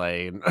memory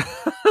lane.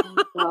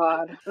 Oh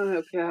God.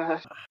 Oh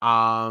gosh.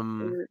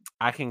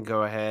 I can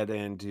go ahead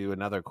and do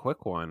another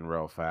quick one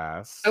real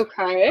fast.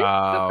 Okay.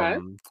 Okay.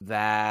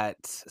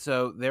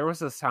 So there was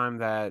this time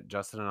that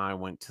Justin and I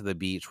went to the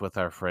beach with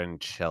our friend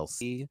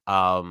Chelsea.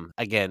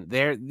 Again,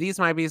 these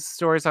might be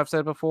stories I've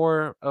said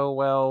before. Oh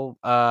well,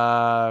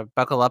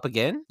 buckle up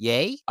again.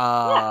 Yay.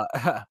 Yeah.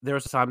 There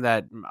was a time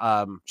that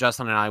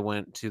Justin and I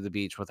went to the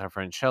beach with our friend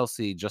friend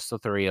Chelsea, just the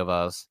three of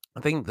us. I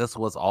think this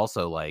was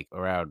also like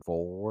around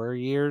 4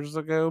 years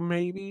ago,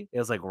 maybe. It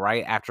was like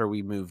right after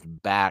we moved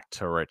back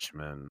to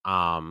Richmond.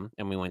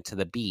 And we went to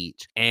the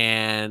beach,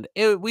 and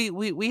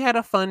we had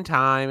a fun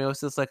time. It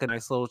was just like a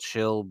nice little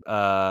chill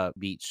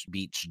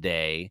beach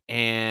day.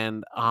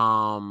 And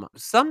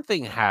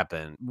something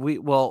happened.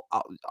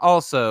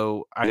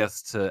 Also, I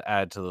guess to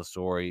add to the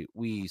story,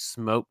 we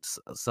smoked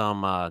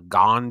some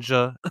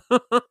ganja.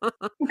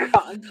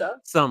 Ganja.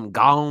 Some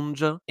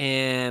ganja.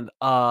 And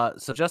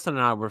so Justin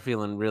and I were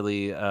feeling really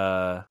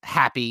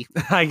happy,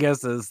 I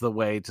guess is the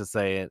way to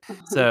say it.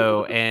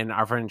 So, and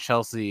our friend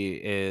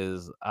Chelsea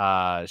is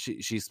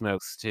she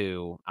smokes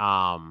too.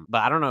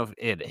 But I don't know if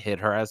it hit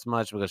her as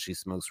much because she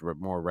smokes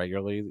more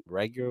ugh.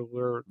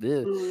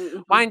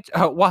 Mine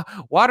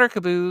water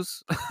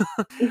caboose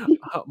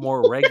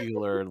more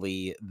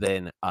regularly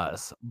than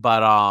us.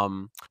 But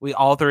we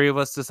all three of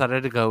us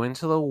decided to go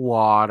into the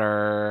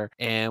water,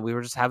 and we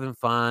were just having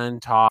fun,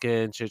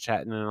 talking,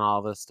 chit-chatting, and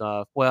all this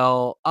stuff.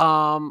 Well,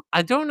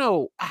 I don't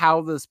know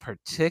how this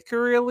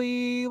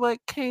particularly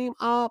like came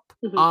up.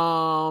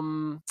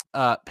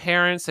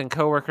 Parents and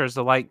coworkers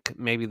alike,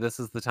 maybe this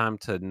is the time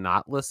to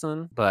not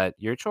listen, but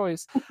your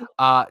choice.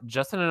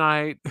 Justin and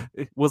I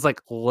was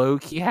like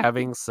low-key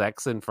having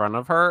sex in front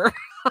of her.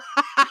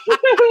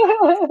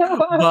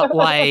 But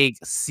like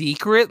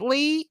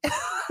secretly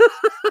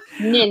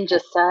Ninja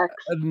sex.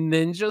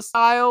 ninja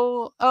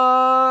style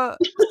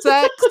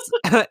sex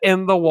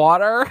in the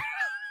water.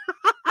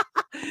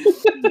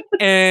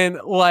 And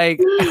like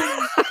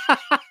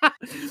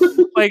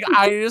like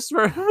I just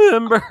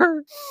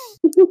remember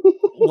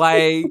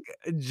like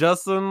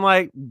Justin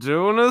like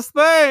doing his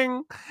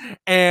thing,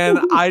 and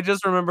I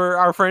just remember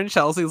our friend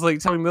Chelsea's like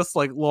telling this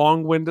like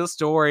long-winded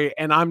story,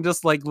 and I'm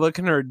just like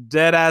looking her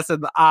dead ass in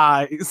the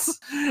eyes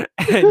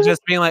and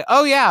just being like,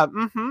 oh yeah,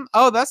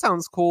 oh that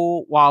sounds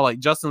cool, while like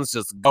Justin's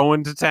just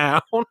going to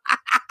town.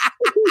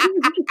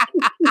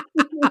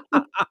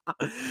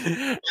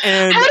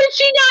 And how did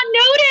she not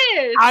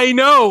notice? I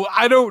know.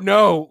 I don't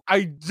know.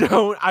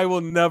 I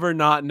will never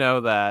not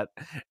know that.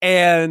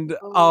 And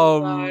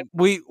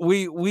we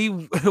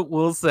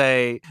will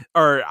say,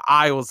 or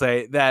I will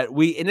say that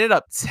we ended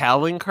up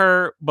telling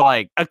her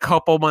like a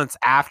couple months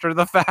after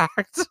the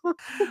fact.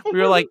 We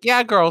were like,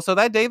 yeah, girl, so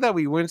that day that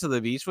we went to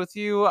the beach with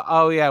you,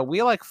 oh yeah,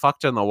 we like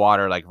fucked in the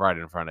water like right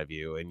in front of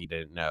you and you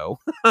didn't know.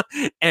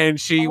 And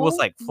she was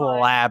like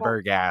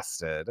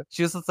flabbergasted.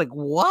 She was just like,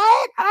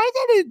 what? I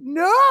didn't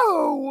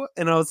know.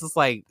 And I was just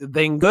like,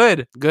 then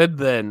good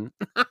then.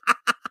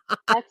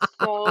 That's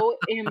so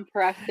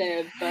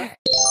impressive.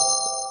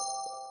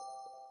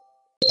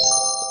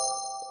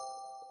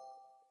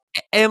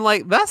 And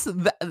like this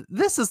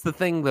is the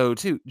thing though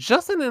too.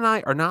 Justin and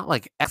I are not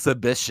like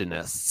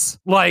exhibitionists.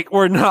 Like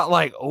we're not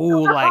like,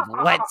 oh, like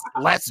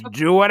let's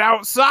do it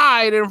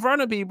outside in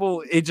front of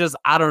people. It just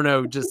I don't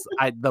know. Just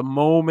the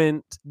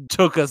moment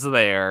took us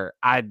there.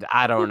 I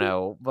don't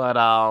know, but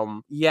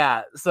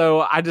yeah.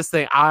 So I just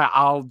think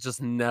I'll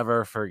just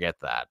never forget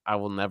that. I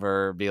will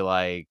never be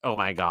like, oh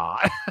my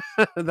god,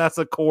 that's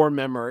a core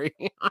memory.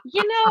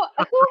 You know,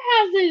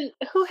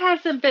 who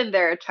hasn't been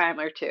there a time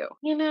or two?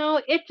 You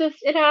know, it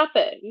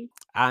happens.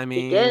 I You get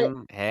mean,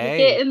 you hey,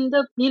 get in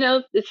the,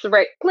 it's the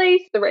right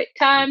place, the right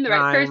time, the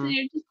right person. time.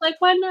 You're just like,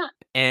 why not?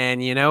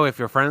 And you know, if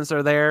your friends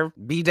are there,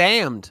 be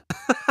damned.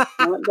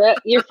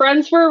 You're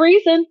friends for a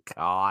reason.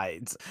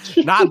 God,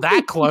 not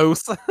that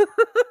close.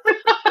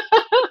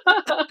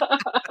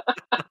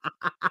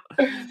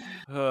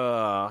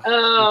 Oh,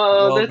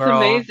 Well, that's girl,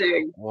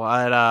 amazing.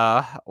 what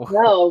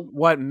No.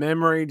 what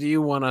memory do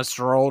you want to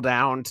stroll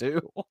down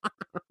to?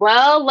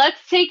 Well,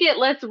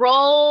 let's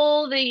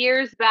roll the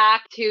years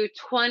back to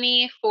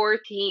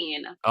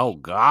 2014. Oh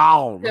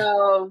God,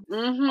 So,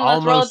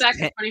 let's roll it back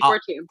to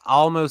 2014.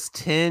 almost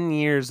 10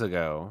 years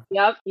ago.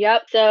 Yep.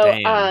 So,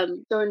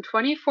 Damn. so in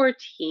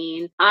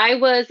 2014, I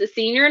was a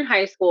senior in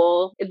high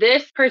school. So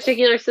this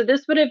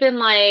would have been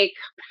like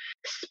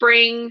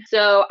spring.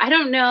 So I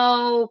don't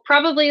know,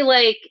 probably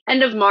like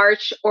end of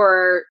March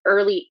or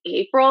early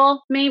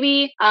April,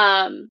 maybe.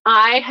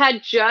 I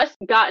had just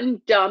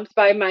gotten dumped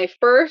by my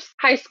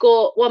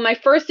my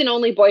first and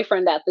only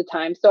boyfriend at the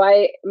time. So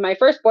my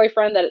first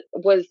boyfriend that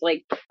was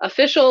like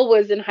official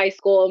was in high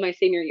school my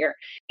senior year.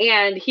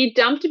 And he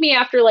dumped me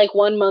after like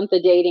 1 month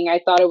of dating. I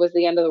thought it was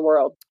the end of the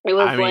world. It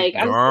was I mean, like,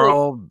 I was like,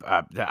 girl,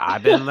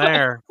 I've been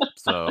there.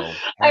 So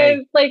I hey,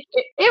 was like,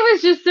 it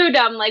was just so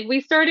dumb. Like,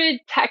 we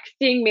started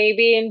texting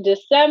maybe in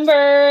December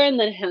and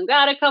then hung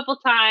out a couple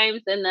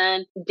times and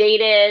then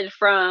dated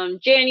from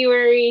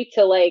January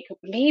to like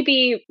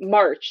maybe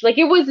March. Like,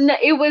 it was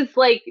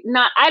like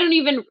not,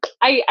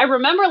 I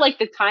remember like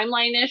the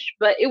timeline ish,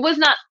 but it was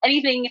not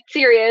anything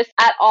serious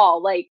at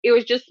all. Like, it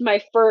was just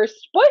my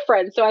first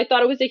boyfriend. So I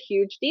thought it was a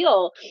huge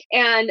deal.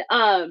 And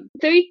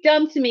so he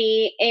dumped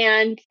me.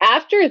 And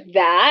after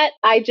that,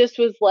 I just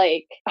was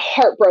like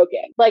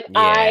heartbroken. Like,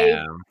 I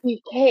yeah.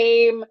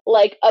 became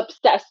like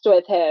obsessed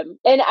with him.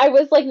 And I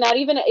was like, not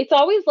even, it's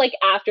always like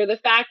after the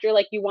fact, you're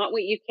like, you want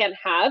what you can't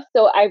have.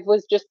 So I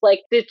was just just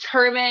like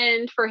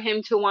determined for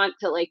him to want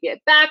to like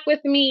get back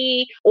with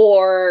me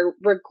or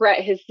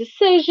regret his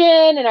decision.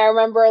 And I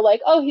remember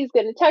like, oh, he's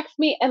gonna text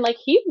me, and like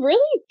he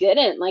really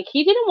didn't. Like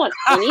he didn't want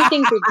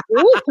anything to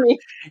do with me.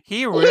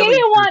 He He really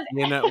didn't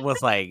want,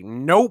 was like,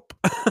 nope.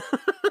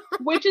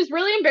 which is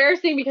really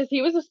embarrassing because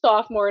he was a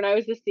sophomore and I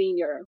was a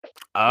senior. Like,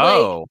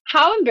 Oh,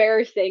 how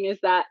embarrassing is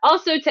that?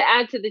 Also, to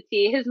add to the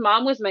tea, his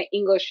mom was my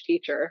English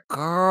teacher.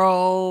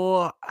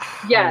 girl.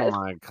 Oh Yes.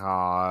 my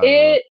God.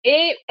 And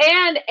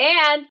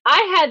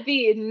I had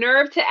the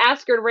nerve to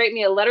ask her to write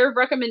me a letter of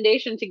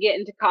recommendation to get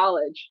into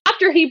college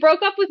after he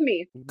broke up with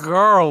me.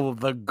 Girl,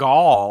 the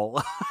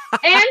gall.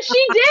 And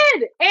she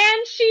did.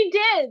 And she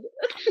did.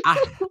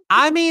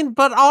 I mean,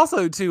 but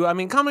also too, I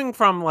mean, coming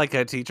from like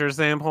a teacher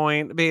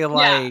standpoint, be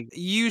like,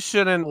 you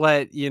shouldn't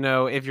let,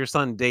 if your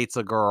son dates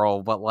a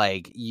girl, but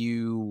like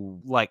you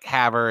like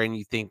have her and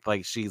you think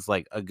like she's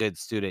like a good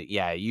student,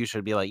 yeah, you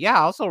should be like, yeah,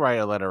 I'll also write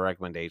a letter of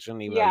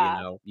recommendation, even Yeah.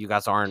 though, you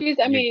guys aren't, She's,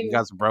 I you mean,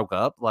 guys broke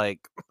up, like.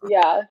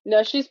 yeah.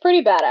 No, she's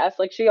pretty badass.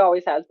 Like she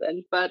always has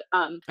been. But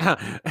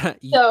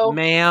so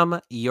Ma'am,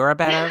 you're a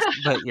badass,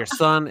 but your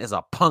son is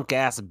a punk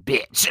ass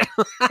bitch.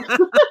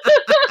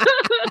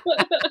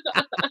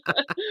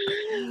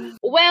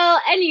 well,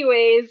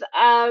 anyways,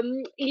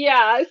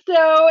 yeah,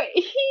 so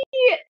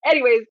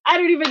anyways, I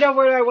don't even know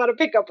where I want to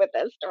pick up with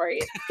this story.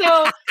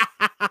 So,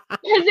 because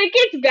it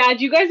gets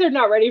bad, you guys are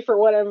not ready for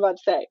what I'm about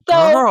to say.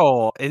 So,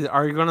 Girl,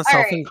 are you going to all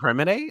right,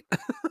 self-incriminate?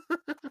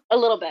 a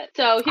little bit.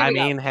 So here I we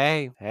go. mean,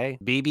 hey,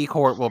 BB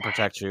Court will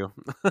protect you.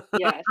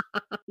 Yes,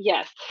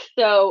 yes.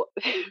 So,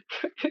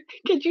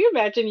 could you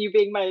imagine you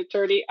being my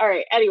attorney? All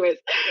right. Anyways,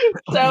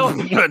 so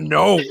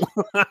No,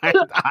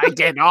 I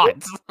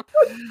cannot.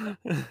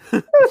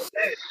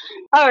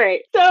 all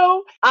right.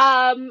 So,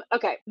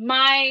 okay.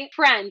 My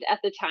friend at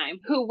the time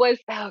who was,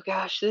 oh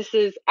gosh, this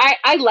is,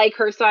 I like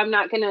her, so I'm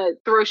not going to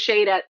throw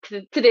shade at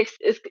to the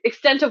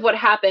extent of what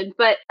happened,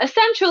 but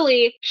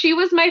essentially she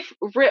was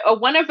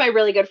one of my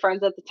really good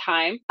friends at the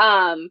time.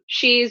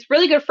 She's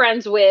really good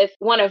friends with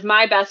one of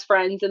my best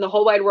friends in the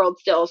whole wide world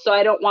still. So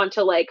I don't want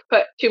to like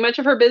put too much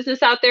of her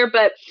business out there,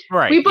 but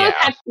Right, we both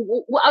yeah. had,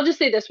 well, I'll just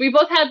say this. We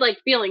both had like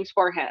feelings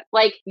for him.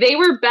 Like they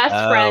were best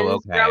Oh, friends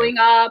okay. growing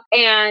up,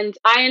 and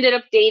I ended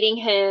up dating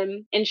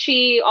him, and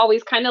she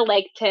always kind of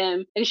liked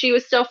him, and she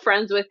was still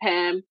friends with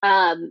him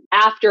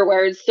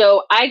afterwards.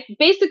 So I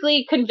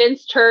basically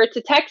convinced her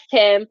to text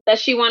him that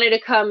she wanted to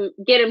come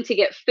get him to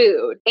get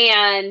food.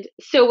 And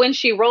so when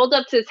she rolled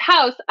up to his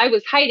house, I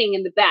was hiding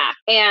in the back,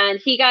 and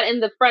he got in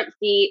the front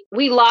seat.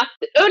 We locked.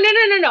 Oh,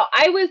 no.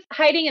 I was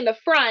hiding in the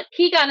front.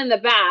 He got in the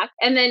back,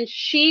 and then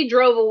she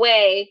drove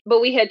away,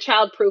 but we had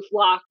childproof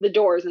locked the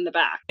doors in the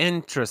back.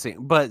 Interesting,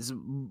 but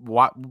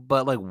what?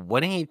 But like,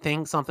 wouldn't he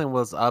think something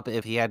was up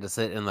if he had to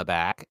sit in the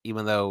back,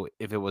 even though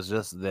if it was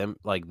just them,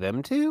 like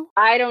them two?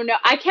 I don't know.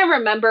 I can't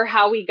remember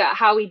how we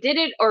did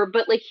it,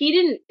 but like he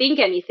didn't think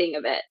anything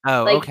of it.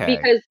 Oh, Like okay.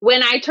 because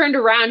when I turned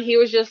around, he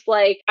was just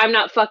like, "I'm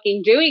not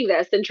fucking doing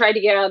this," and tried to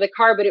get out of the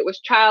car, but it was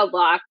child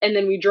locked, and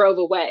then we drove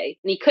away,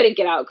 and he couldn't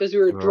get out because we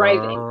were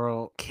driving.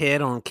 Girl,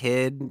 kid on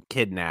kid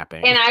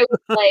kidnapping. And I was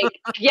like,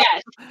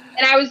 yes.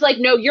 And I was like,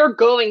 no, you're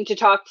going to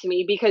talk to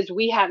me because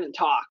we haven't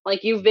talked.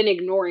 Like, you've been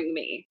ignoring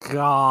me.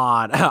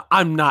 God,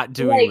 I'm not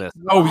doing Like, this.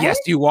 what? Oh, yes,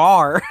 you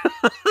are.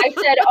 I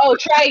said, oh,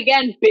 try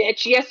again,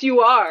 bitch. Yes,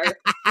 you are.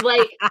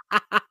 Like,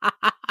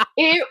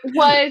 it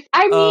was,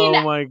 I mean.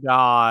 Oh my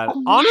God.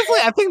 Honestly,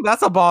 I think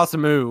that's a boss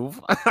move.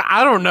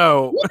 I don't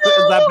know.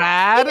 Is that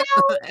bad?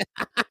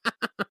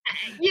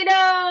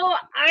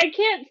 I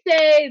can't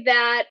say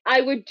that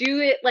I would do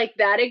it like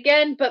that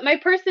again, but my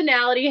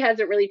personality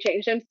hasn't really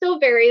changed. I'm still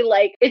very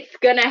like, it's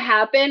gonna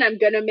happen. I'm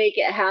gonna make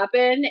it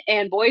happen.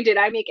 And boy, did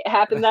I make it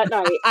happen that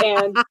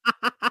night.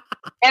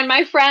 And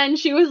my friend,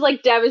 she was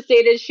like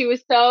devastated. She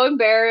was so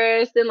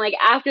embarrassed. And like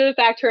after the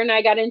fact, her and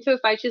I got into a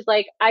fight. She's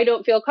like, I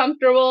don't feel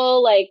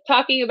comfortable like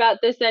talking about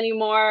this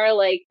anymore.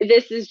 Like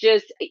this is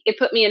just, it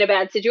put me in a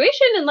bad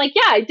situation. And like,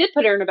 yeah, I did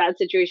put her in a bad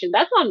situation.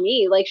 That's on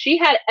me. Like she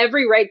had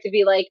every right to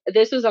be like,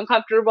 this was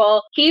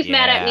uncomfortable. He's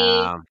mad at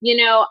me,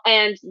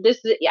 and this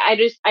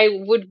is, I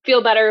would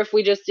feel better if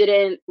we just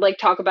didn't like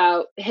talk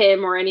about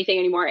him or anything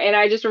anymore. And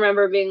I just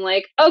remember being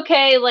like,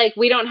 okay, like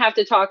we don't have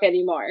to talk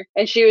anymore.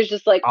 And she was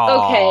just like,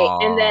 okay.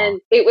 And then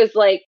it was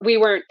like we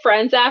weren't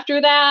friends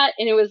after that,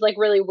 and it was like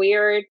really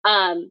weird.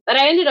 But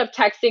I ended up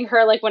texting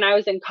her like when I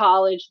was in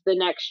college the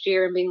next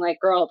year and being like,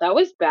 girl, that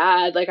was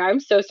bad. Like, I'm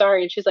so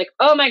sorry. And she's like,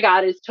 oh my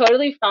God, it's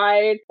totally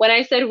fine. When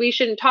I said we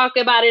shouldn't talk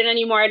about it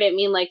anymore, I didn't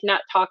mean like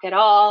not talk at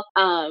all.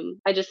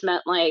 I just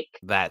meant like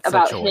that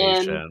about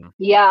situation. him.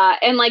 Yeah.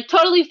 And like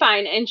totally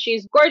fine. And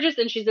she's gorgeous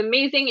and she's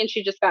amazing and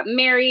she just got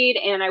married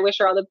and I wish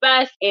her all the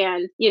best.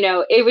 And,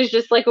 it was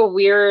just like a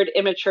weird,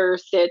 immature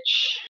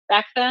stitch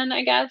back then,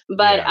 I guess.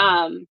 But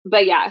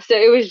yeah, so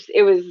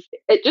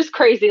it just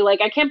crazy. Like,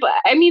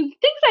 I mean,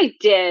 things I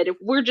did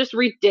were just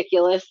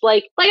ridiculous.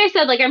 Like I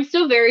said, like, I'm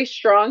still very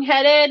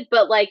strong-headed,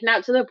 but like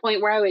not to the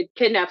point where I would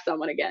kidnap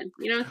someone again.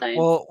 You know what I'm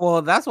saying?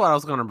 Well, that's what I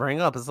was going to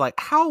bring up. Is like,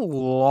 how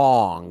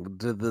long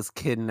did this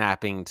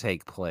kidnapping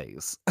take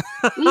place?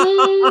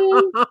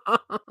 Mm,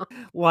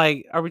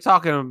 Like, are we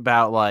talking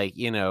about like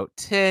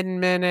 10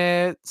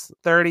 minutes,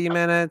 30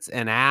 minutes,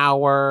 an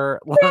hour?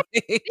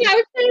 yeah, I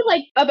would say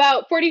like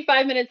about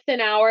 45 minutes to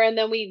an hour, and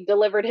then we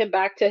delivered him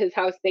back to his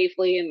house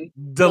safely, and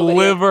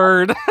nobody else.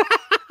 Delivered.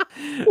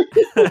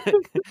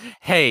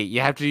 Hey,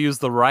 you have to use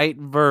the right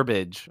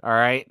verbiage, all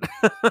right?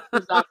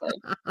 Exactly.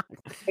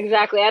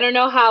 Exactly. I don't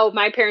know how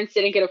my parents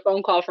didn't get a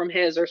phone call from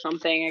his or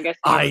something. I guess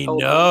he never I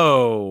told them.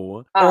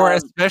 know. Or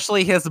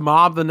especially his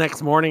mom the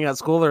next morning at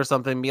school or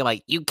something be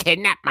like, "You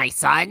kidnapped my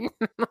son?"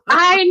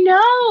 I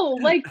know.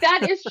 Like,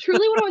 that is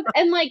truly what it was.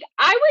 And like,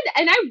 I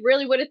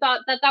really would have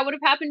thought that that would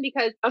have happened,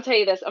 because I'll tell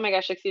you this. Oh my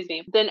gosh, excuse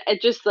me. Then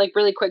it just like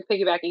really quick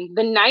piggybacking.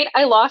 The night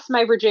I lost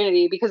my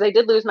virginity, because I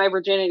did lose my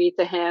virginity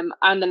to him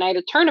on the night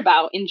of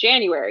Turnabout in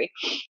January.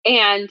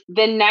 And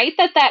the night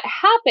that that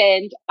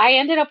happened, I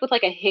ended up with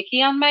like a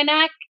hickey on my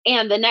neck.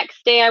 And the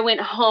next day I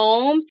went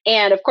home,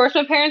 and of course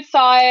my parents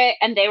saw it,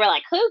 and they were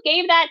like, "Who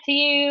gave that to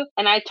you?"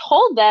 And I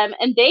told them,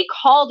 and they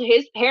called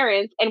his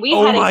parents, and we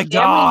Oh had a my family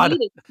God.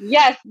 meeting.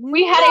 Yes,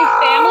 we had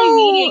a family No!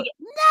 meeting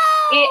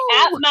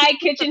at No! my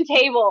kitchen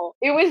table.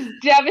 It was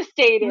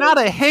devastating. Not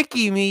a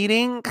hickey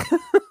meeting.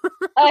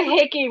 A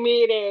hickey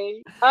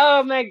meeting.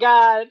 Oh my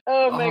God.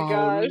 Oh my Oh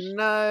gosh.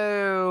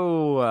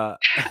 no.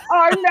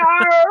 Oh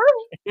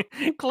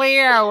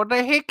Cleo,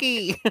 the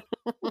hickey.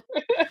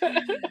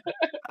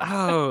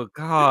 Oh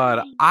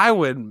God, I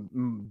would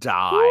no.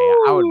 die.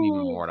 I would be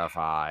Ooh.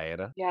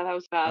 mortified. Yeah, that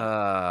was bad.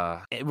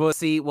 Well,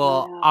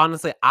 Yeah.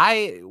 honestly,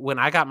 when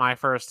I got my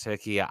first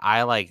hickey,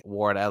 I like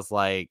wore it as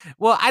like,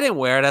 well, I didn't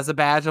wear it as a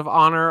badge of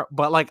honor,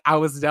 but like I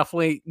was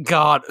definitely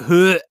God.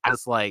 I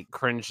just like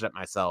cringed at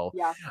myself.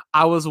 Yeah.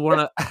 I was one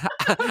of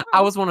I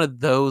was one of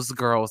those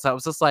girls that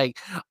was just like,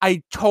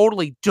 I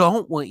totally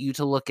don't want you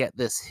to look at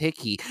this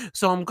hickey,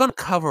 so I'm gonna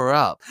cover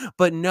up.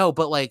 But no,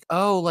 but like,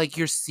 oh, like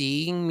you're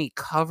seeing me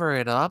cover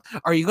it up.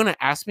 Are you gonna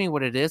ask me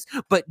what it is?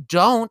 But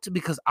don't,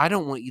 because I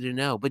don't want you to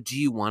know. But do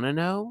you want to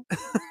know?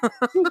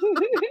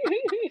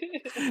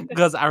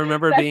 Because I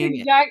remember being.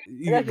 You That's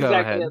go exactly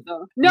ahead. it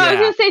though. No, I was Yeah.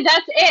 gonna say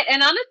that's it.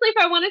 And honestly, if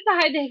I wanted to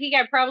hide the hickey,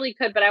 I probably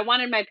could, but I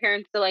wanted my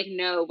parents to like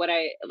know what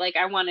I like.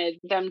 I wanted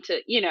them to,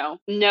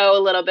 know a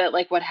little bit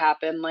like what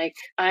happened. Like,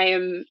 I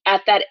am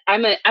at that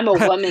I'm a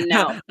woman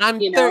now, I'm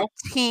you know?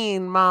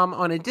 13, Mom,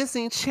 on a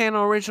Disney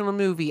Channel original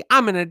movie.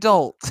 I'm an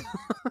adult.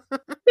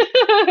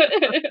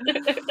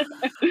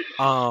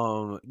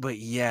 But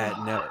yeah,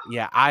 no,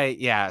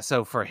 yeah.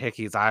 So for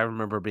hickeys, I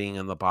remember being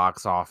in the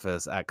box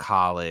office at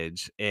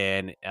college,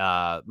 and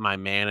my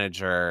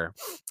manager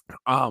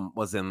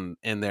was in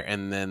there,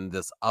 and then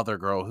this other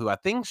girl who I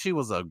think she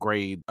was a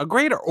grade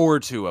or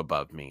two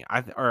above me.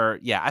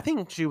 I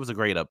think she was a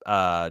grade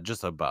up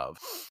just above.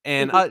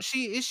 And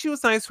she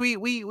was nice.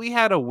 We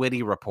had a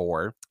witty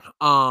rapport.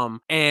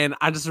 And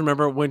I just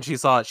remember when she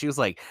saw it, she was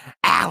like,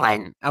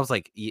 "Alan." I was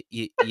like,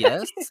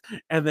 yes."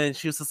 And then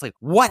she was just like,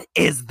 "What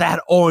is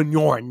that on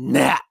your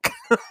neck?"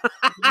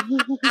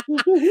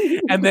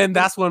 And then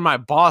that's when my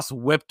boss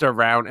whipped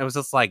around and was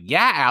just like,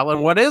 "Yeah,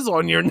 Alan, what is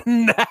on your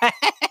neck?"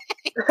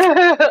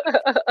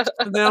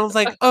 And then I was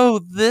like, "Oh,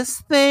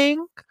 this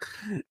thing?"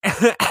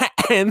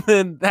 And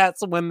then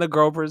that's when the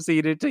girl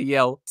proceeded to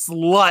yell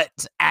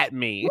 "slut" at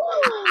me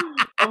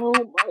Oh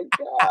my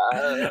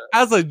God.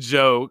 as a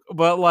joke,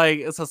 but like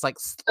it's just like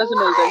That's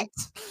amazing.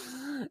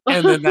 "slut."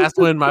 And then that's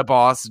when my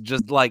boss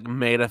just like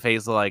made a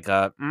face like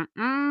a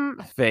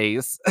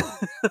face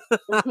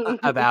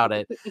about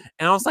it.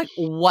 And I was like,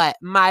 "What?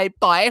 My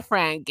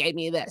boyfriend gave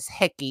me this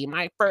hickey.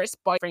 My first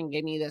boyfriend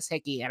gave me this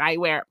hickey, and I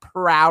wear it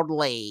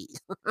proudly."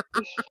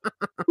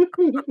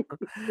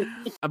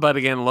 But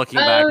again, looking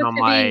back Oh, on to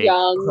be my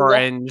young.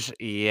 cringe,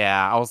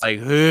 yeah, I was like,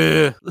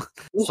 "Ugh."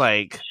 It's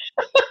like,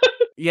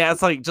 yeah,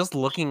 it's like just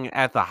looking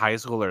at the high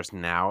schoolers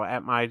now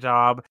at my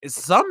job,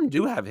 some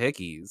do have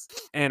hickeys.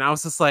 And I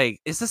was just like,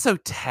 "Is this so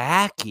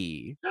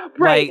tacky?"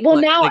 Right. Well,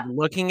 now, Like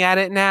looking at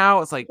it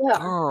now, it's like, yeah.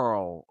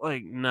 girl,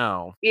 like,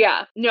 no.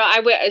 Yeah. No, I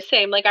would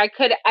same. Like, I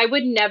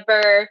would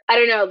never, I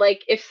don't know,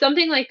 like if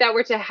something like that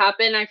were to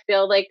happen, I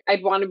feel like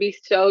I'd want to be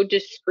so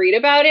discreet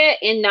about it,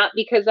 and not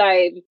because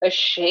I'm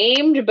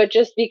ashamed, but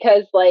just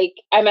because like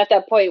I'm at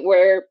that point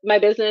where my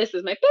business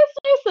is my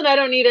business, and I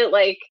don't need it.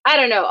 Like, I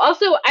don't know.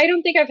 Also, I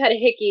don't think I've had a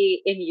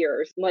hickey in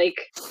years. Like,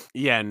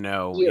 Yeah,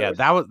 no. Yeah, years.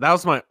 that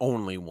was my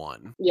only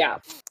one. Yeah.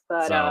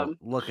 But So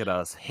look at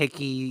us,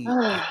 hickey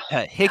God.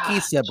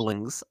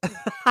 siblings.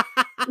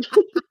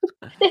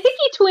 The hickey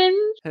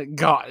twins.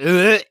 God.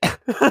 The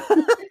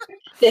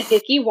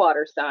hickey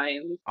water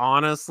signs.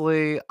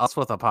 Honestly, us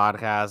with a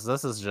podcast,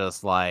 this is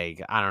just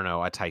like, I don't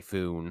know, a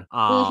typhoon.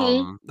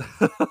 Mhm.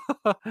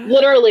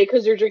 Literally,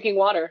 because you're drinking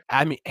water.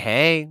 I mean,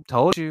 hey,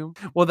 told you.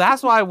 Well,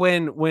 that's why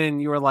when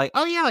you were like,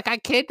 "Oh yeah, like I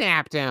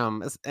kidnapped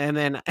him," and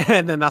then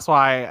and then that's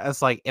why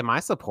it's like, "Am I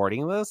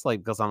supporting this?" Like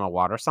because I'm a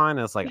water sign,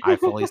 and it's like I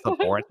fully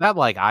support that.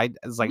 Like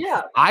it's like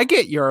Yeah, I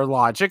get your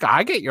logic,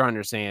 I get your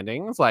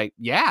understanding. It's like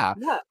yeah,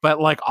 yeah, but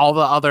like all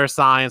the other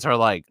signs are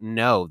like,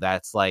 no,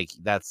 that's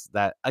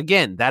that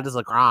again. That is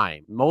a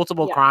crime.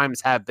 Multiple yeah.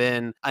 crimes have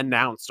been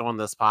announced on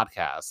this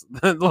podcast.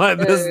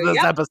 This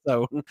Yep,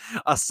 episode,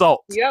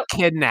 assault, yep.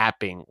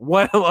 kidnapping.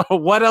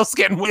 What else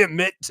can we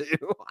admit to?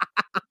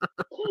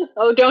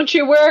 Oh, don't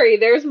you worry,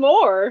 there's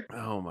more.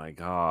 Oh my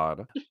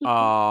god.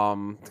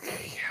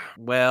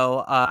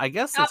 Well, I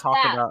guess to Stop talk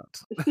that.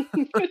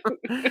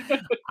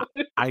 about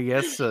I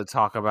guess to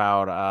talk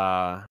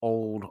about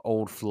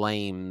old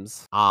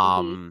flames.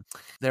 Mhm.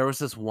 There was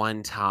this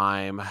one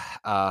time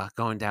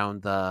going down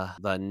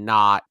the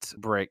not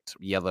bricked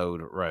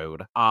yellowed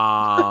road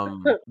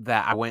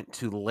that I went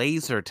to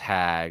laser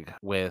tag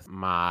with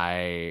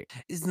my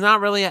it's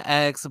not really an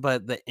ex,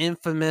 but the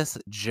infamous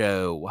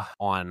Joe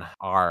on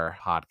our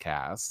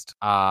podcast.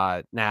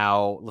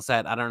 Now,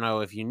 Lisette, I don't know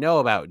if you know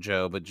about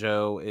Joe, but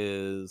Joe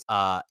is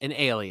an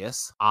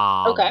alias.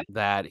 Okay,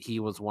 That he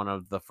was one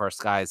of the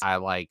first guys I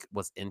like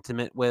was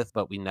intimate with,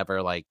 but we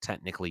never like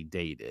technically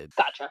dated.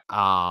 gotcha.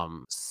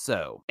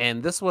 So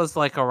and this was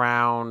like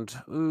around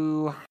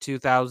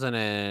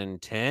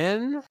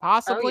 2010, Oh,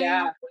 possibly.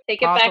 yeah.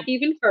 Take it back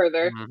even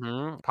further.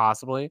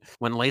 Possibly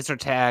when laser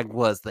tag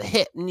was the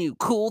hip new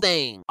cool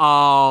thing.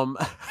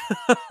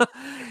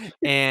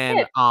 And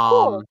Hip,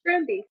 cool,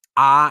 trendy.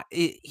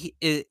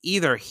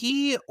 either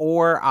he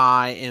or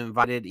I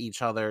invited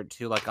each other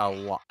to like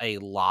a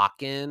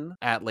lock-in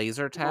at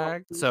laser Oh,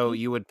 tag. So mhm,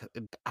 you would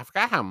I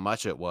forgot how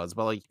much it was,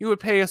 but like you would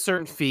pay a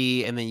certain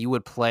fee and then you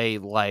would play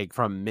like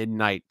from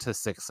midnight to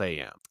 6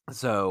 a.m.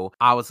 So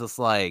I was just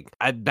like,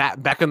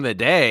 back in the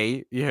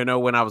day,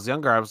 when I was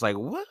younger, I was like,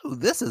 whoa,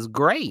 this is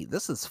great.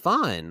 This is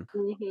fun.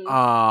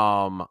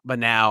 mhm, But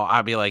now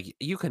I'd be like,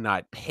 you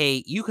couldn't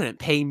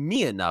pay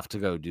me enough to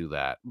go do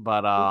that.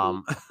 But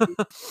mhm,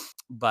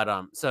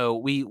 mhm. so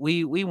we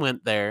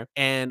went there,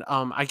 and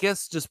I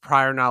guess just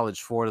prior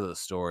knowledge for the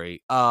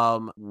story.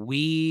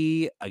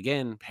 We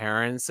again,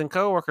 parents and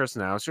coworkers,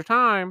 now's your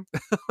time.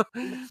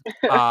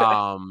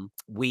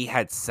 We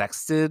had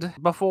sexted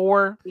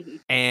before, Mhm,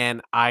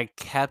 and I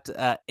kept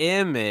an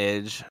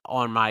image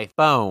on my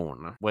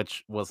phone,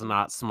 which was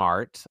not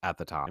smart at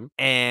the time.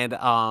 And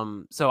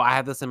so I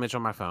had this image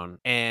on my phone.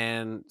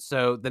 And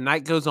so the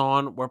night goes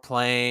on,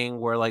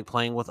 we're like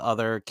playing with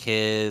other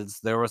kids.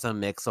 There was a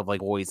mix of like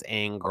boys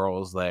and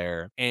girls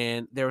there.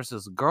 And there was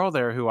this girl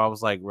there who I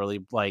was like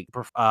really like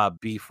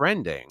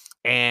befriending.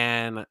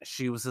 And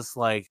she was just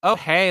like, "Oh,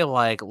 hey,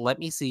 like, let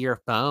me see your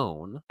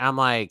phone." I'm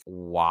like,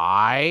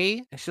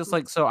 "Why?" And she was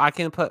like, "So I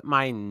can put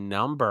my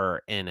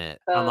number in it."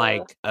 I'm uh,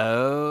 like,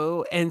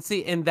 "Oh." And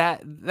see, and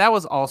that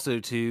was also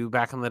too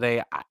back in the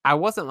day. I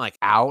wasn't like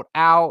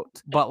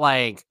out, but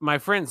like my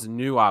friends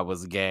knew I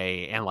was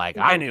gay, and like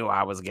I mhm, knew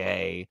I was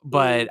gay, mm,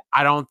 but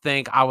I don't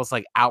think I was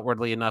like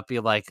outwardly enough be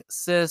like,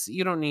 "Sis,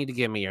 you don't need to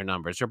give me your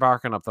numbers. You're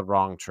barking up the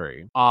wrong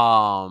tree."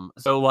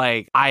 So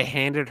like I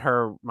handed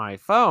her my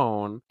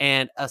phone,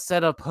 and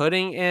instead of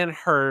putting in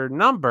her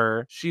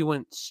number, she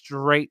went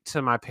straight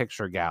to my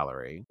picture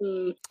gallery.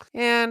 mm.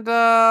 And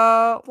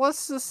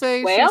let's just say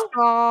she Well,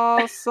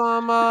 saw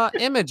some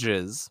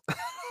images.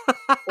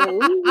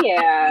 oh,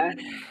 yeah.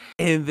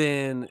 And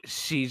then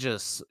she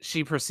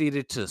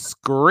proceeded to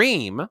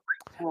scream.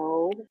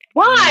 Oh. Yeah.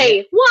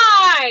 Why?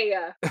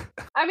 Why?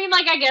 I mean,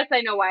 like, I guess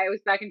I know why it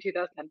was back in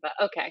 2010, but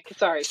okay.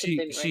 Sorry, She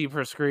continuing.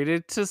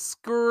 proceeded to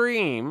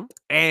scream,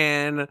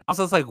 and I was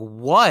just like,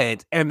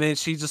 "What?" And then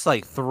she just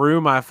like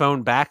threw my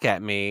phone back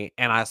at me,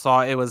 and I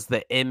saw it was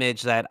the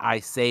image that I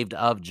saved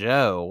of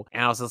Joe,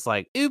 and I was just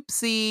like,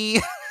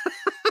 "Oopsie."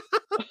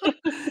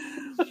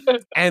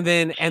 And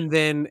then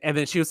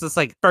she was just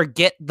like,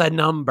 "Forget the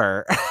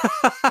number."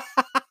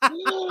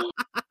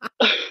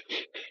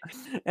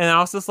 And I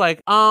was just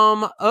like,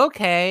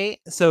 okay."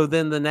 So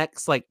then the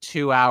next like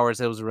 2 hours,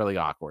 it was really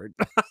awkward.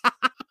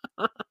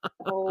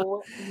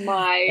 Oh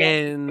my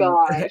And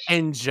gosh.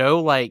 and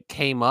Joe like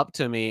came up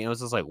to me and was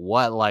just like,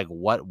 "What? Like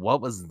what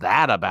was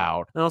that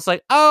about?" And I was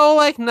like, "Oh,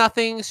 like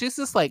nothing. She's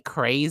just like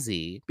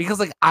crazy." Because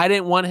like I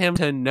didn't want him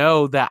to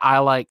know that I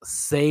like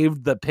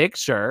saved the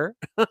picture.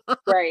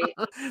 Right,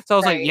 So I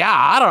was like, right. "Yeah,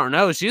 I don't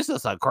know. She's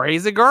just a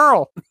crazy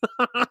girl."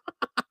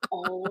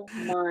 Oh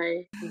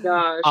my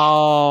gosh.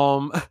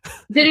 Um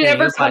Did it and he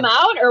ever was come like,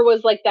 out or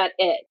was like that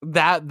it?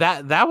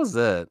 that was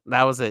it.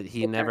 That was it.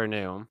 He Okay. never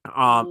knew.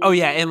 Oh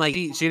yeah, Mm, and like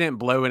she didn't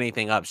blow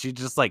anything up. She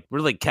just like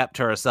really kept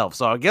to herself.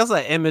 So I guess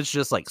that image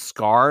just like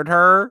scarred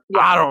her. yeah.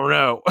 I don't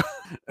know.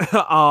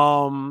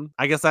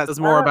 I guess that says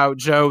more Uh, about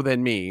Joe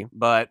than me,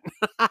 but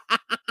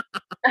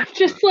I'm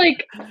just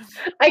like,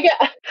 I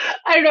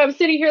don't know. I'm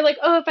sitting here like,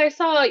 oh, if I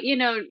saw,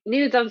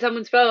 nudes on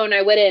someone's phone,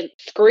 I wouldn't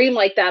scream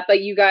like that.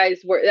 But you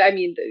guys were, I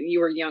mean, you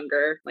were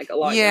younger, like a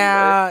lot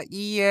younger.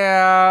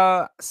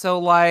 yeah. So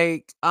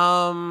like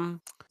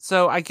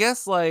so I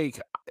guess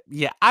like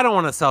Yeah, I don't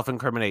want to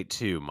self-incriminate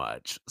too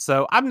much.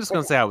 So I'm just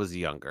going to Okay. say I was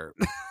younger.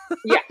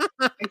 Yeah,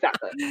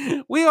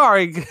 exactly. We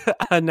already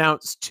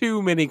announced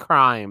too many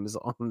crimes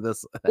on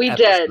this We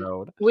did.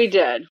 episode. We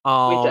did. We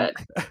Um,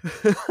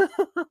 did.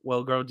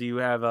 well, girl, do you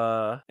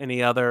have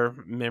any other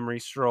memory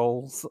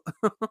strolls?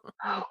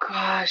 Oh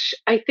gosh.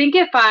 I think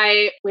if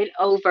I went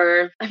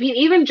over, I mean,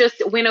 even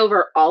just went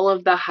over all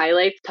of the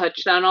highlights,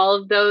 touched on all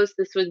of those,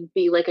 this would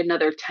be like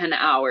another 10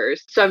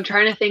 hours. So I'm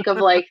trying to think of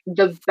like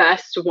the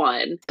best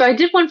one. So I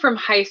did one from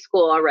high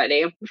school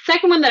already. The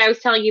second one that I was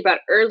telling you about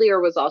earlier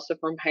was also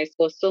from high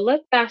school. So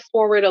let's fast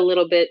forward a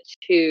little bit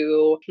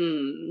to,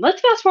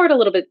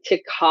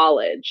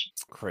 college.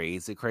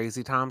 Crazy,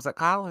 crazy times at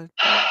college.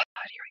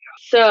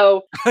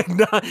 So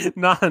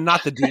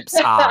Not the deep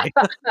sigh.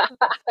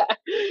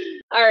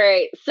 all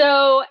right.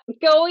 So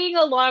going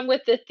along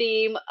with the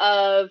theme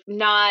of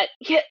not,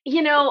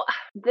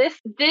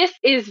 this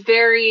is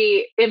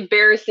very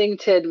embarrassing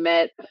to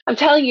admit. I'm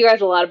telling you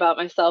guys a lot about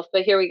myself,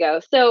 but here we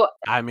go. So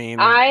I mean,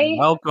 I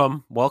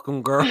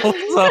welcome, girl.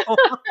 So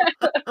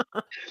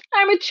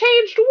I'm a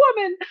changed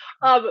woman.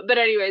 But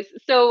anyways,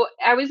 so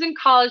I was in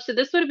college. So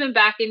this would have been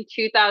back in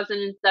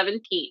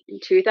 2017. In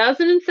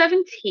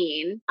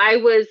 2017, I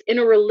was in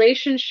a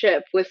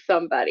relationship with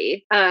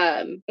somebody.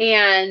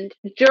 And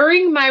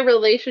during my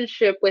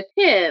relationship with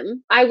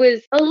him, I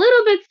was a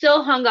little bit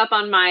still hung up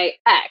on my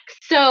ex.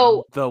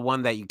 So the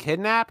one that you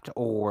kidnapped,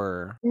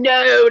 or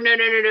no, no,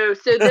 no, no, no.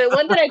 So the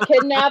one that I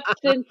kidnapped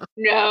since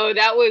no,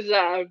 that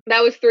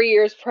was 3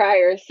 years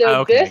prior.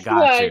 So okay, this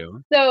got one,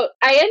 you. so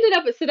I ended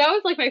up so that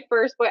was like my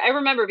first boy. I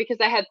remember because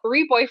I had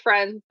three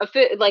boyfriends,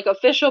 like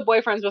official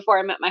boyfriends before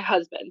I met my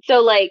husband. So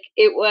like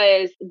it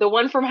was the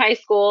one from high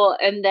school,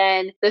 and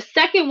then the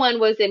second one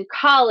was in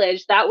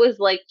college. That was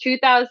like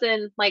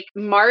 2000, like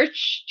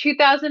March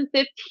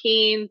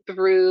 2015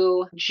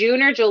 through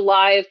June or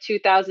July of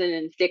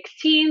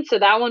 2016. So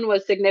that one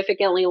was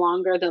significantly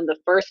longer than the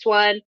first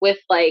one, with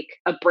like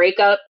a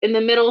breakup in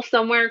the middle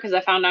somewhere because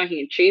I found out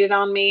he cheated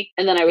on me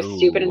and then I was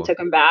stupid and Ooh. took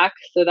him back.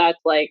 So that's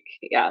like,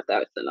 yeah,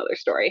 that's another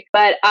story.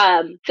 But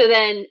so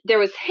then there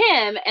was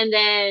him, and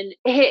then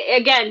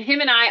again, him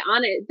and I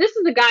on it. This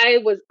is the guy I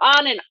was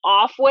on and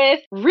off with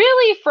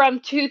really from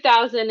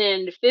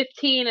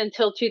 2015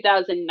 until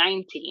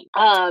 2019.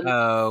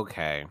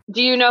 Okay.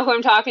 Do you know who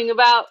I'm talking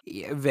about?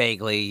 Yeah,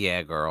 vaguely,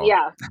 yeah, girl.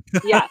 Yeah.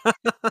 Yeah.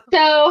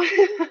 So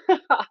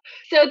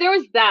so there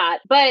was that.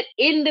 But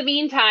in the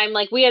meantime,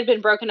 like we had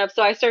been broken up.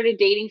 So I started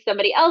dating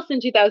somebody else in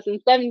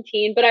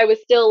 2017, but I was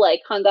still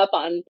like hung up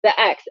on the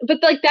ex.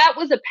 But like that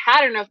was a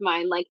pattern of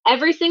mine. Like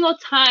every single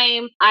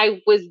time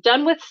I was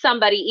done with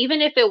somebody,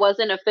 even if it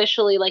wasn't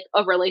officially like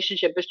a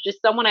relationship, it's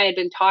just someone I had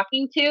been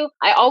talking to,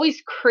 I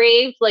always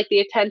craved like the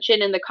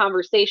attention and the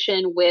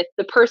conversation with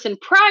the person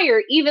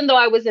prior, even though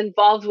I was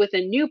involved with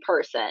a new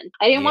person.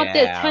 I didn't want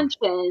the Yeah.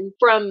 attention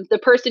from the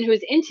person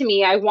who's into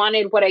me. I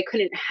wanted what I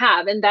couldn't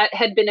have. And that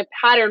had been a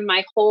pattern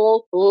my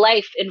whole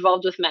life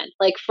involved with men.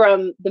 Like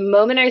from the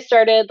moment I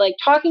started like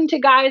talking to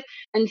guys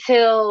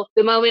until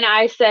the moment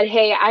I said,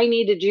 hey, I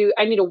need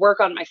to work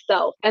on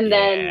myself. And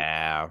then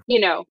Yeah.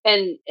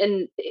 and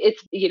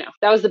it's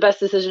that was the best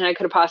decision I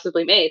could have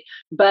possibly made.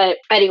 But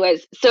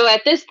anyways, so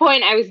at this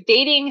point I was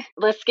dating,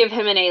 let's give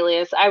him an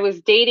alias. I was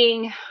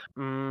dating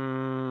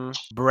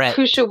Brett.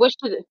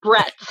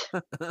 Brett.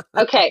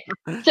 Okay.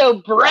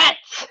 So Brett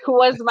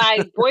was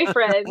my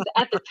boyfriend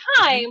at the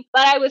time,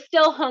 but I was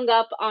still hung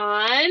up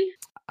on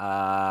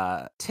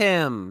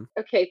Tim.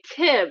 okay,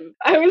 Tim.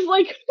 I was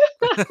like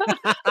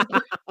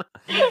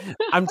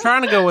I'm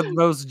trying to go with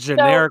those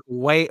generic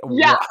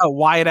yeah.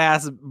 white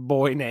ass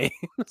boy names.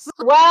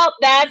 Well,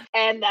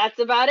 that's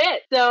about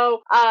it.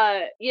 So,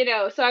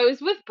 so I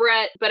was with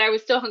Brett, but I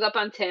was still hung up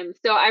on Tim.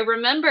 So I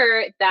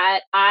remember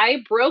that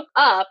I broke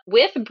up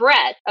with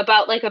Brett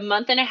about like a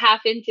month and a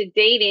half into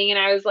dating, and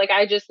I was like,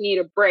 I just need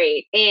a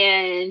break.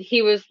 And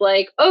he was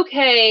like,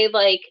 okay,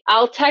 like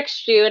I'll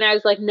text you. And I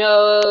was like,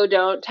 no,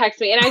 don't text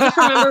me. And I just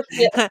remember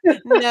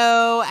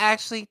No,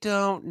 actually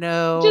don't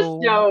just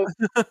know.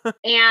 don't.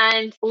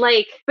 And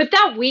like, but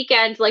that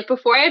weekend, like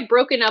before I had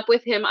broken up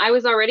with him, I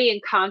was already in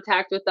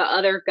contact with the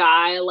other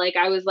guy. Like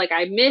I was like,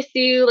 I miss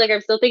you. Like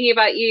I'm still thinking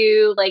about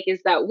you. Like,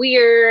 is that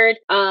weird?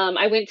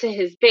 I went to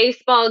his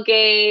baseball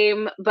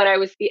game, but I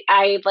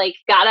like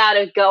got out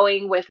of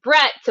going with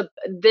Brett to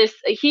this.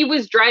 He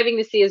was driving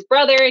to see his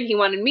brother and he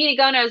wanted me to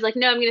go. And I was like,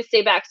 no, I'm going to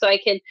stay back so I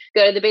can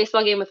go to the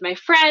baseball game with my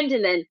friend.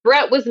 And then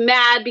Brett was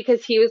mad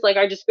because he was like,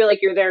 I just feel like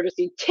you're there to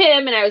see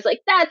Tim. And I was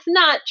like, that's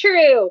not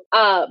true.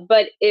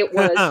 But it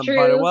was But it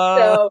true.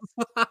 was.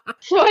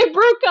 So I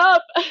broke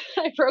up.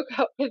 I broke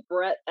up with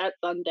Brett that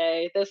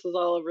Sunday. This was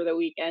all over the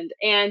weekend.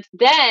 And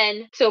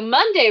then, so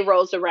Monday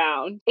rolls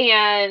around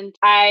and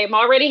I'm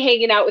already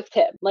hanging out with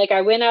Tim. Like,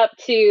 I went up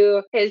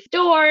to his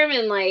dorm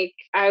and like,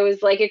 I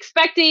was like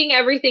expecting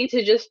everything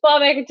to just fall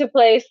back into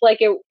place like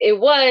it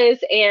was,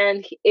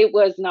 and it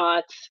was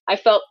not. I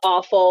felt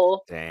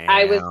awful.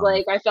 I was Damn.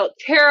 like, I felt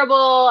terrible.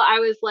 I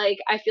was like,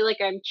 I feel like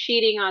I'm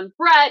cheating on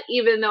Brett,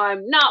 even though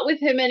I'm not with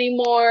him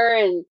anymore.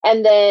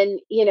 And then,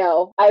 you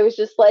know, I was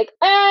just like,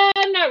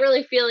 I'm not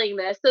really feeling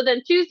this. So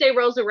then Tuesday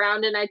rolls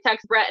around and I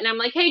text Brett and I'm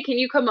like, hey, can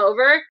you come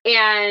over?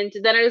 And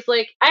then I was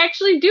like, I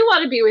actually do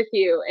want to be with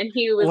you. And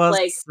he was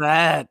like,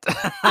 Lisette.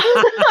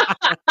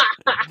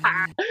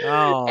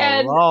 Oh,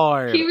 and he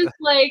Lord. was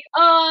like,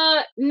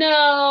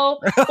 no.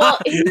 Well,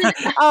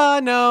 Oh,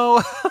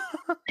 no.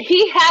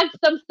 he had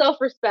some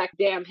self-respect,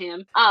 damn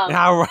him.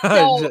 Yeah,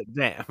 So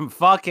damn,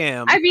 fuck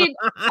him. I mean,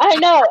 I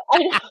know.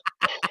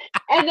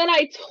 And then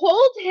I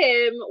told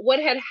him what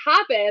had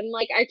happened.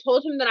 Like, I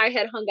told him that I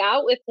had hung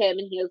out with him,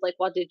 and he was like,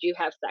 well, did you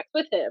have sex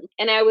with him?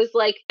 And I was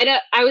like,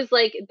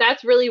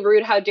 that's really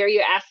rude. How dare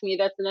you ask me?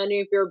 That's none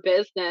of your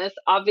business.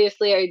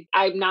 Obviously,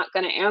 I'm not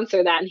going to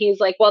answer that. And he's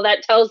like, well,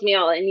 that tells me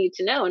all I need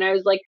to know. And I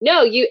was like,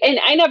 no, and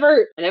I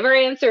never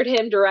answered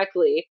him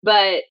directly,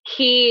 but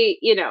he,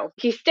 you know,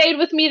 he stayed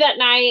with me that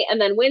night. And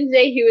then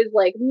Wednesday, he was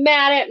like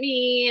mad at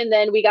me. And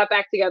then we got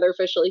back together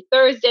officially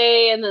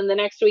Thursday. And then the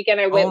next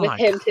weekend, I went Oh with my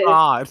him to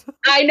God.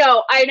 I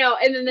know.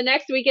 And then the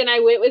next weekend I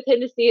went with him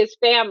to see his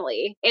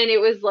family. And it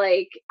was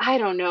like, I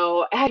don't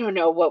know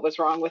what was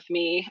wrong with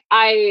me.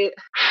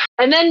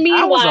 And then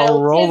That was a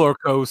meanwhile, roller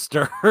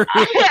coaster.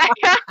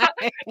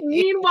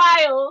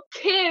 meanwhile,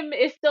 Tim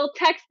is still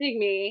texting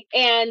me,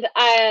 and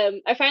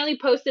I finally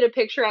posted a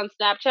picture on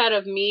Snapchat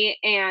of me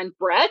and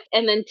Brett,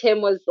 and then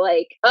Tim was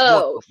like, What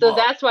 "Oh, the so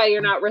fuck? that's why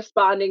you're not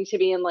responding to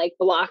me," and like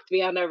blocked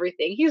me on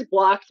everything. He's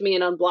blocked me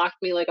and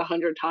unblocked me like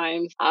 100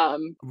 times. But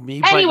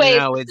you Anyways,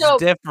 know, it's so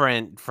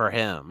different for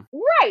him.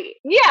 right,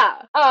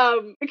 yeah,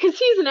 because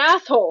he's an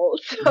asshole.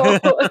 So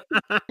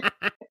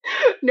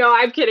no,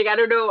 I'm kidding. I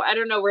don't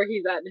know where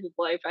he's at in his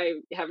life. I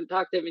haven't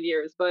talked to him in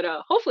years, but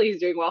hopefully he's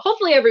doing well.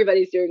 Hopefully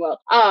everybody's doing well.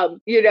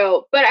 You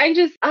know, but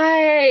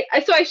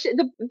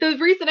the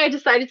reason I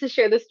decided to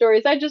share this story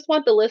is I just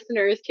want the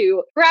listeners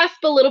to grasp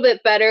a little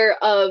bit better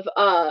of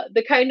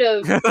the kind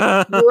of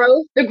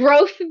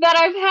growth that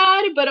I've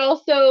had, but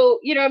also,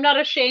 you know, I'm not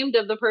ashamed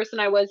of the person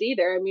I was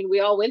either. I mean, we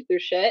all went through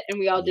shit and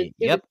we all did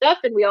stupid Yep. stuff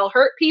and we all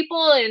hurt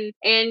people,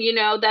 and you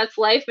know, that's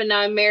life. And now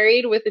I'm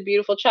married with a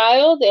beautiful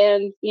child,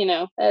 and you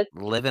know,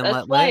 Live and that's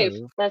let life.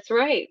 live. That's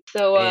right.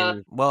 So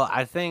And well,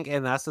 I think,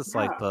 and that's just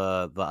like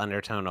yeah. the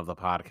undertone of the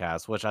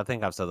podcast, which I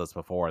think I've said this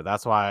before.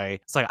 That's why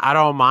it's like I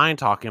don't mind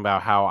talking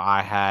about how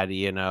I had,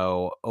 you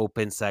know,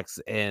 open sex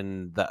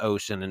in the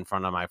ocean in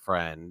front of my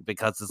friend,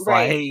 because it's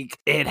Right. like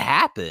it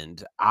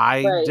happened.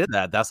 I Right. did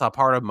that. That's a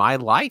part of my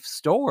life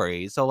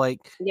story. So like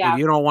if Yeah.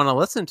 you don't want to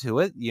listen to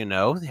it, you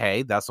know,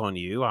 hey, that's on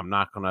you. I'm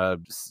not gonna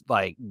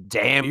like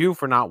damn you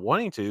for not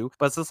wanting to.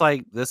 But it's just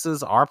like this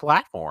is our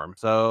platform.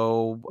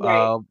 So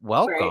Right. Right.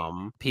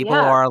 welcome. People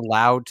Yeah. are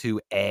allowed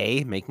to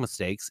A, make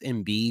mistakes,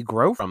 and B,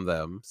 grow from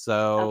them.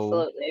 So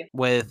Absolutely.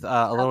 with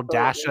a little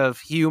dash Absolutely. of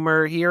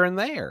humor here and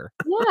there.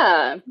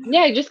 Yeah.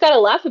 Yeah, you just gotta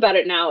laugh about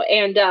it now.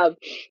 And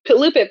to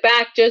loop it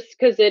back, just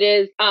because it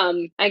is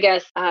I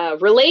guess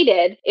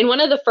related, in one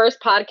of the first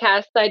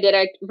podcasts I did,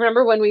 I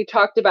remember when we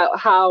talked about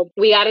how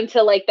we got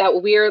into like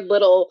that weird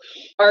little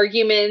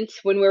argument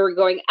when we were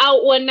going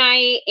out one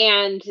night,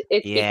 and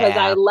it's because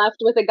I Yeah. left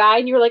with a guy,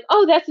 and you were like,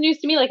 oh, that's news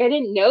to me. Like, I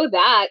didn't know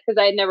that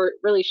because I had never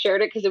really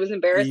shared it because it was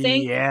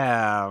embarrassing.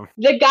 Yeah.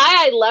 The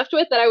guy I left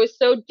with that I was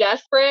so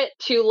desperate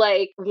to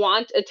like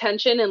want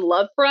attention and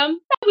love from,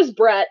 that was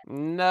Brett.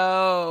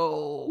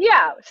 No.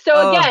 Yeah. So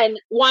Ugh. again,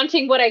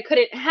 wanting what I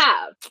couldn't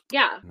have.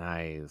 Yeah.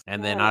 Nice.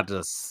 And then I Yeah.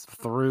 just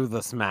threw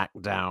the smack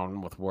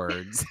down with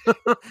words.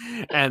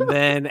 and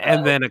then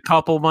a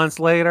couple months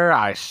later,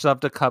 I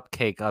shoved a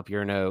cupcake up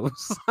your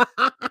nose.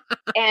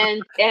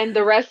 And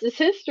the rest is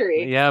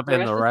history. Yep, The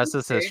and the rest is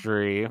rest is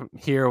history. history.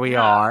 Here we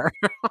Yeah. are.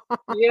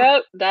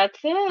 Yep. That's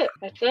it.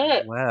 That's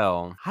it.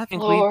 Well, I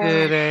think we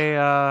did Lord.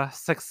 a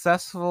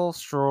successful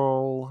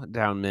stroll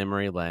down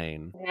memory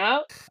lane.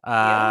 Yep.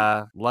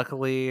 Yep.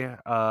 Luckily,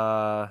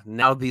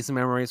 now these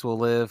memories will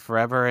live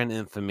forever in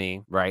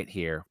infamy right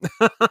here.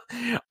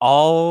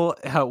 All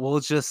we'll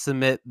just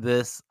submit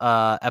this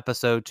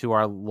episode to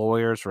our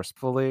lawyers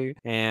respectfully,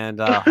 and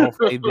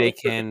hopefully they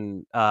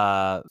can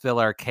fill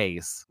our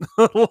case.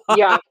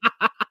 Yeah.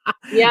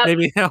 Yep.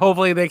 Maybe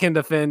hopefully they can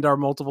defend our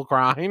multiple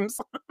crimes.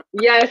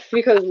 Yes,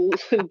 because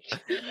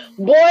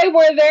boy,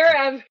 we're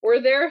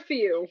there for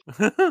you.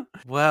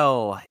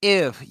 Well,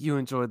 if you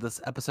enjoyed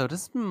this episode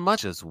as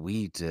much as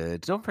we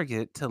did, don't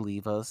forget to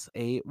leave us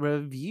a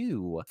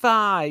review.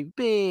 5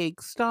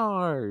 big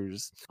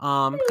stars.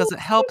 Because it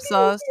helps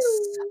us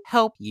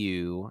help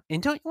you.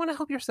 And don't you want to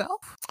help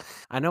yourself?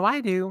 I know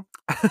I do.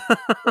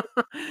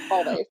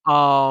 Always.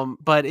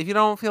 But if you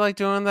don't feel like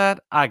doing that,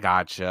 I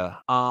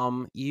gotcha.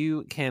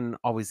 You can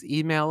always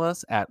email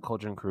us at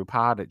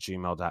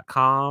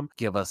cauldroncrewpod@gmail.com.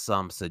 Give us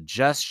some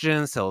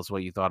suggestions. Tell us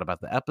what you thought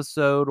about the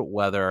episode,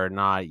 whether or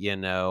not,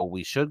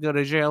 we should go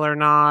to jail or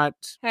not.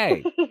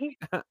 Hey,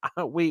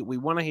 we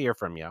want to hear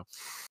from you.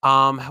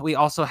 We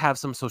also have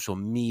some social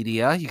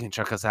media. You can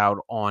check us out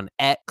on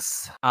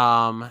X.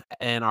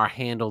 And our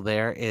handle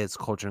there is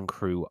Cauldron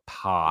Crew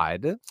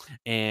Pod.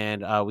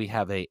 And we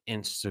have a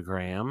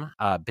Instagram,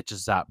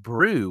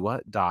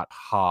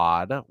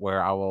 bitches.brew.pod,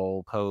 where I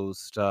will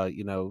post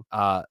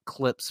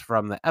clips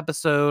from the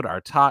episode,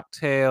 our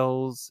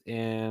cocktails,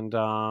 and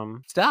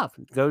stuff.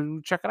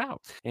 Go check it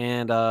out.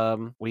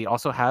 And we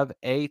also have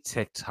a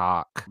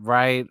TikTok,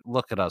 right?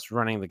 Look at us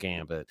running the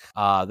gambit.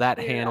 That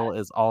handle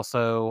is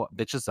also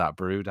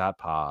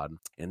bitches.brew.pod.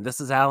 And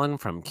this is Alan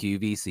from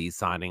QVC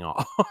signing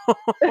off.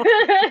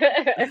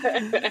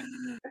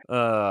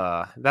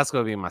 That's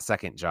gonna be my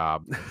second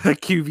job.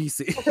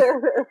 QVC.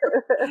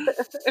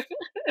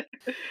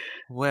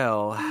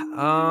 Well,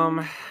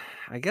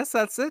 I guess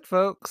that's it,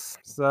 folks.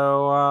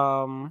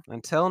 So,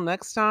 until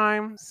next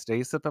time,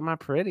 stay sipping my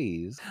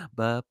pretties.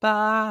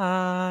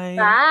 Bye-bye.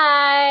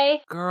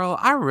 Bye. Girl,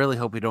 I really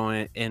hope we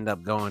don't end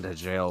up going to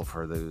jail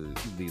for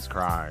these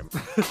crimes.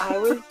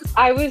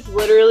 I was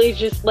literally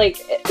just like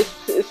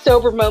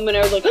sober moment.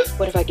 I was like,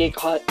 what if I get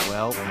caught?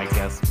 Well, I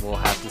guess we'll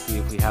have to see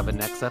if we have a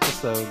next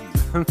episode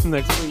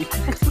next week.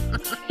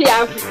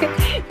 Yeah,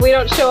 we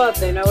don't show up,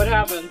 they know what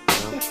happened.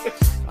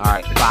 All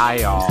right, bye,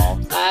 y'all.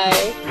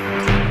 Bye.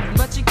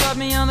 But she caught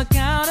me on the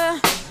counter.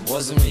 It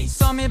wasn't me.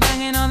 Saw me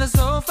banging on the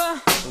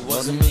sofa. It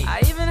wasn't me. I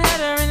even had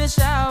her in the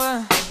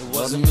shower. It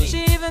wasn't me.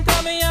 She even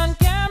caught me on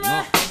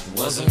camera. It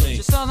wasn't me.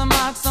 She saw the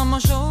marks on my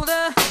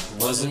shoulder. It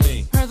wasn't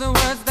me. Heard the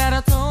words that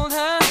I told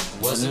her.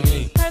 It wasn't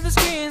me. Heard the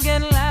screams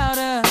getting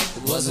louder.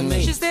 It wasn't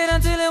me. She stayed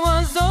until it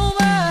was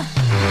over.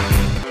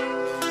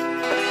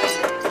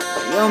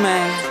 Yo,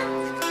 man.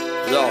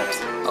 Yo.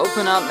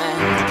 Open up, man.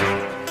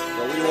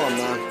 Yo, what you want,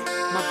 man?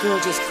 My girl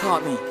just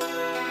caught me.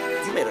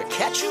 You made her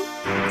catch you?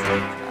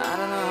 I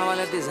don't know how I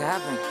let this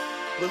happen.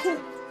 With who?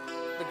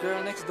 The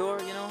girl next door, I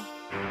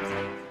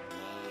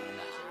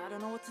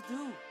don't know what to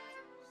do.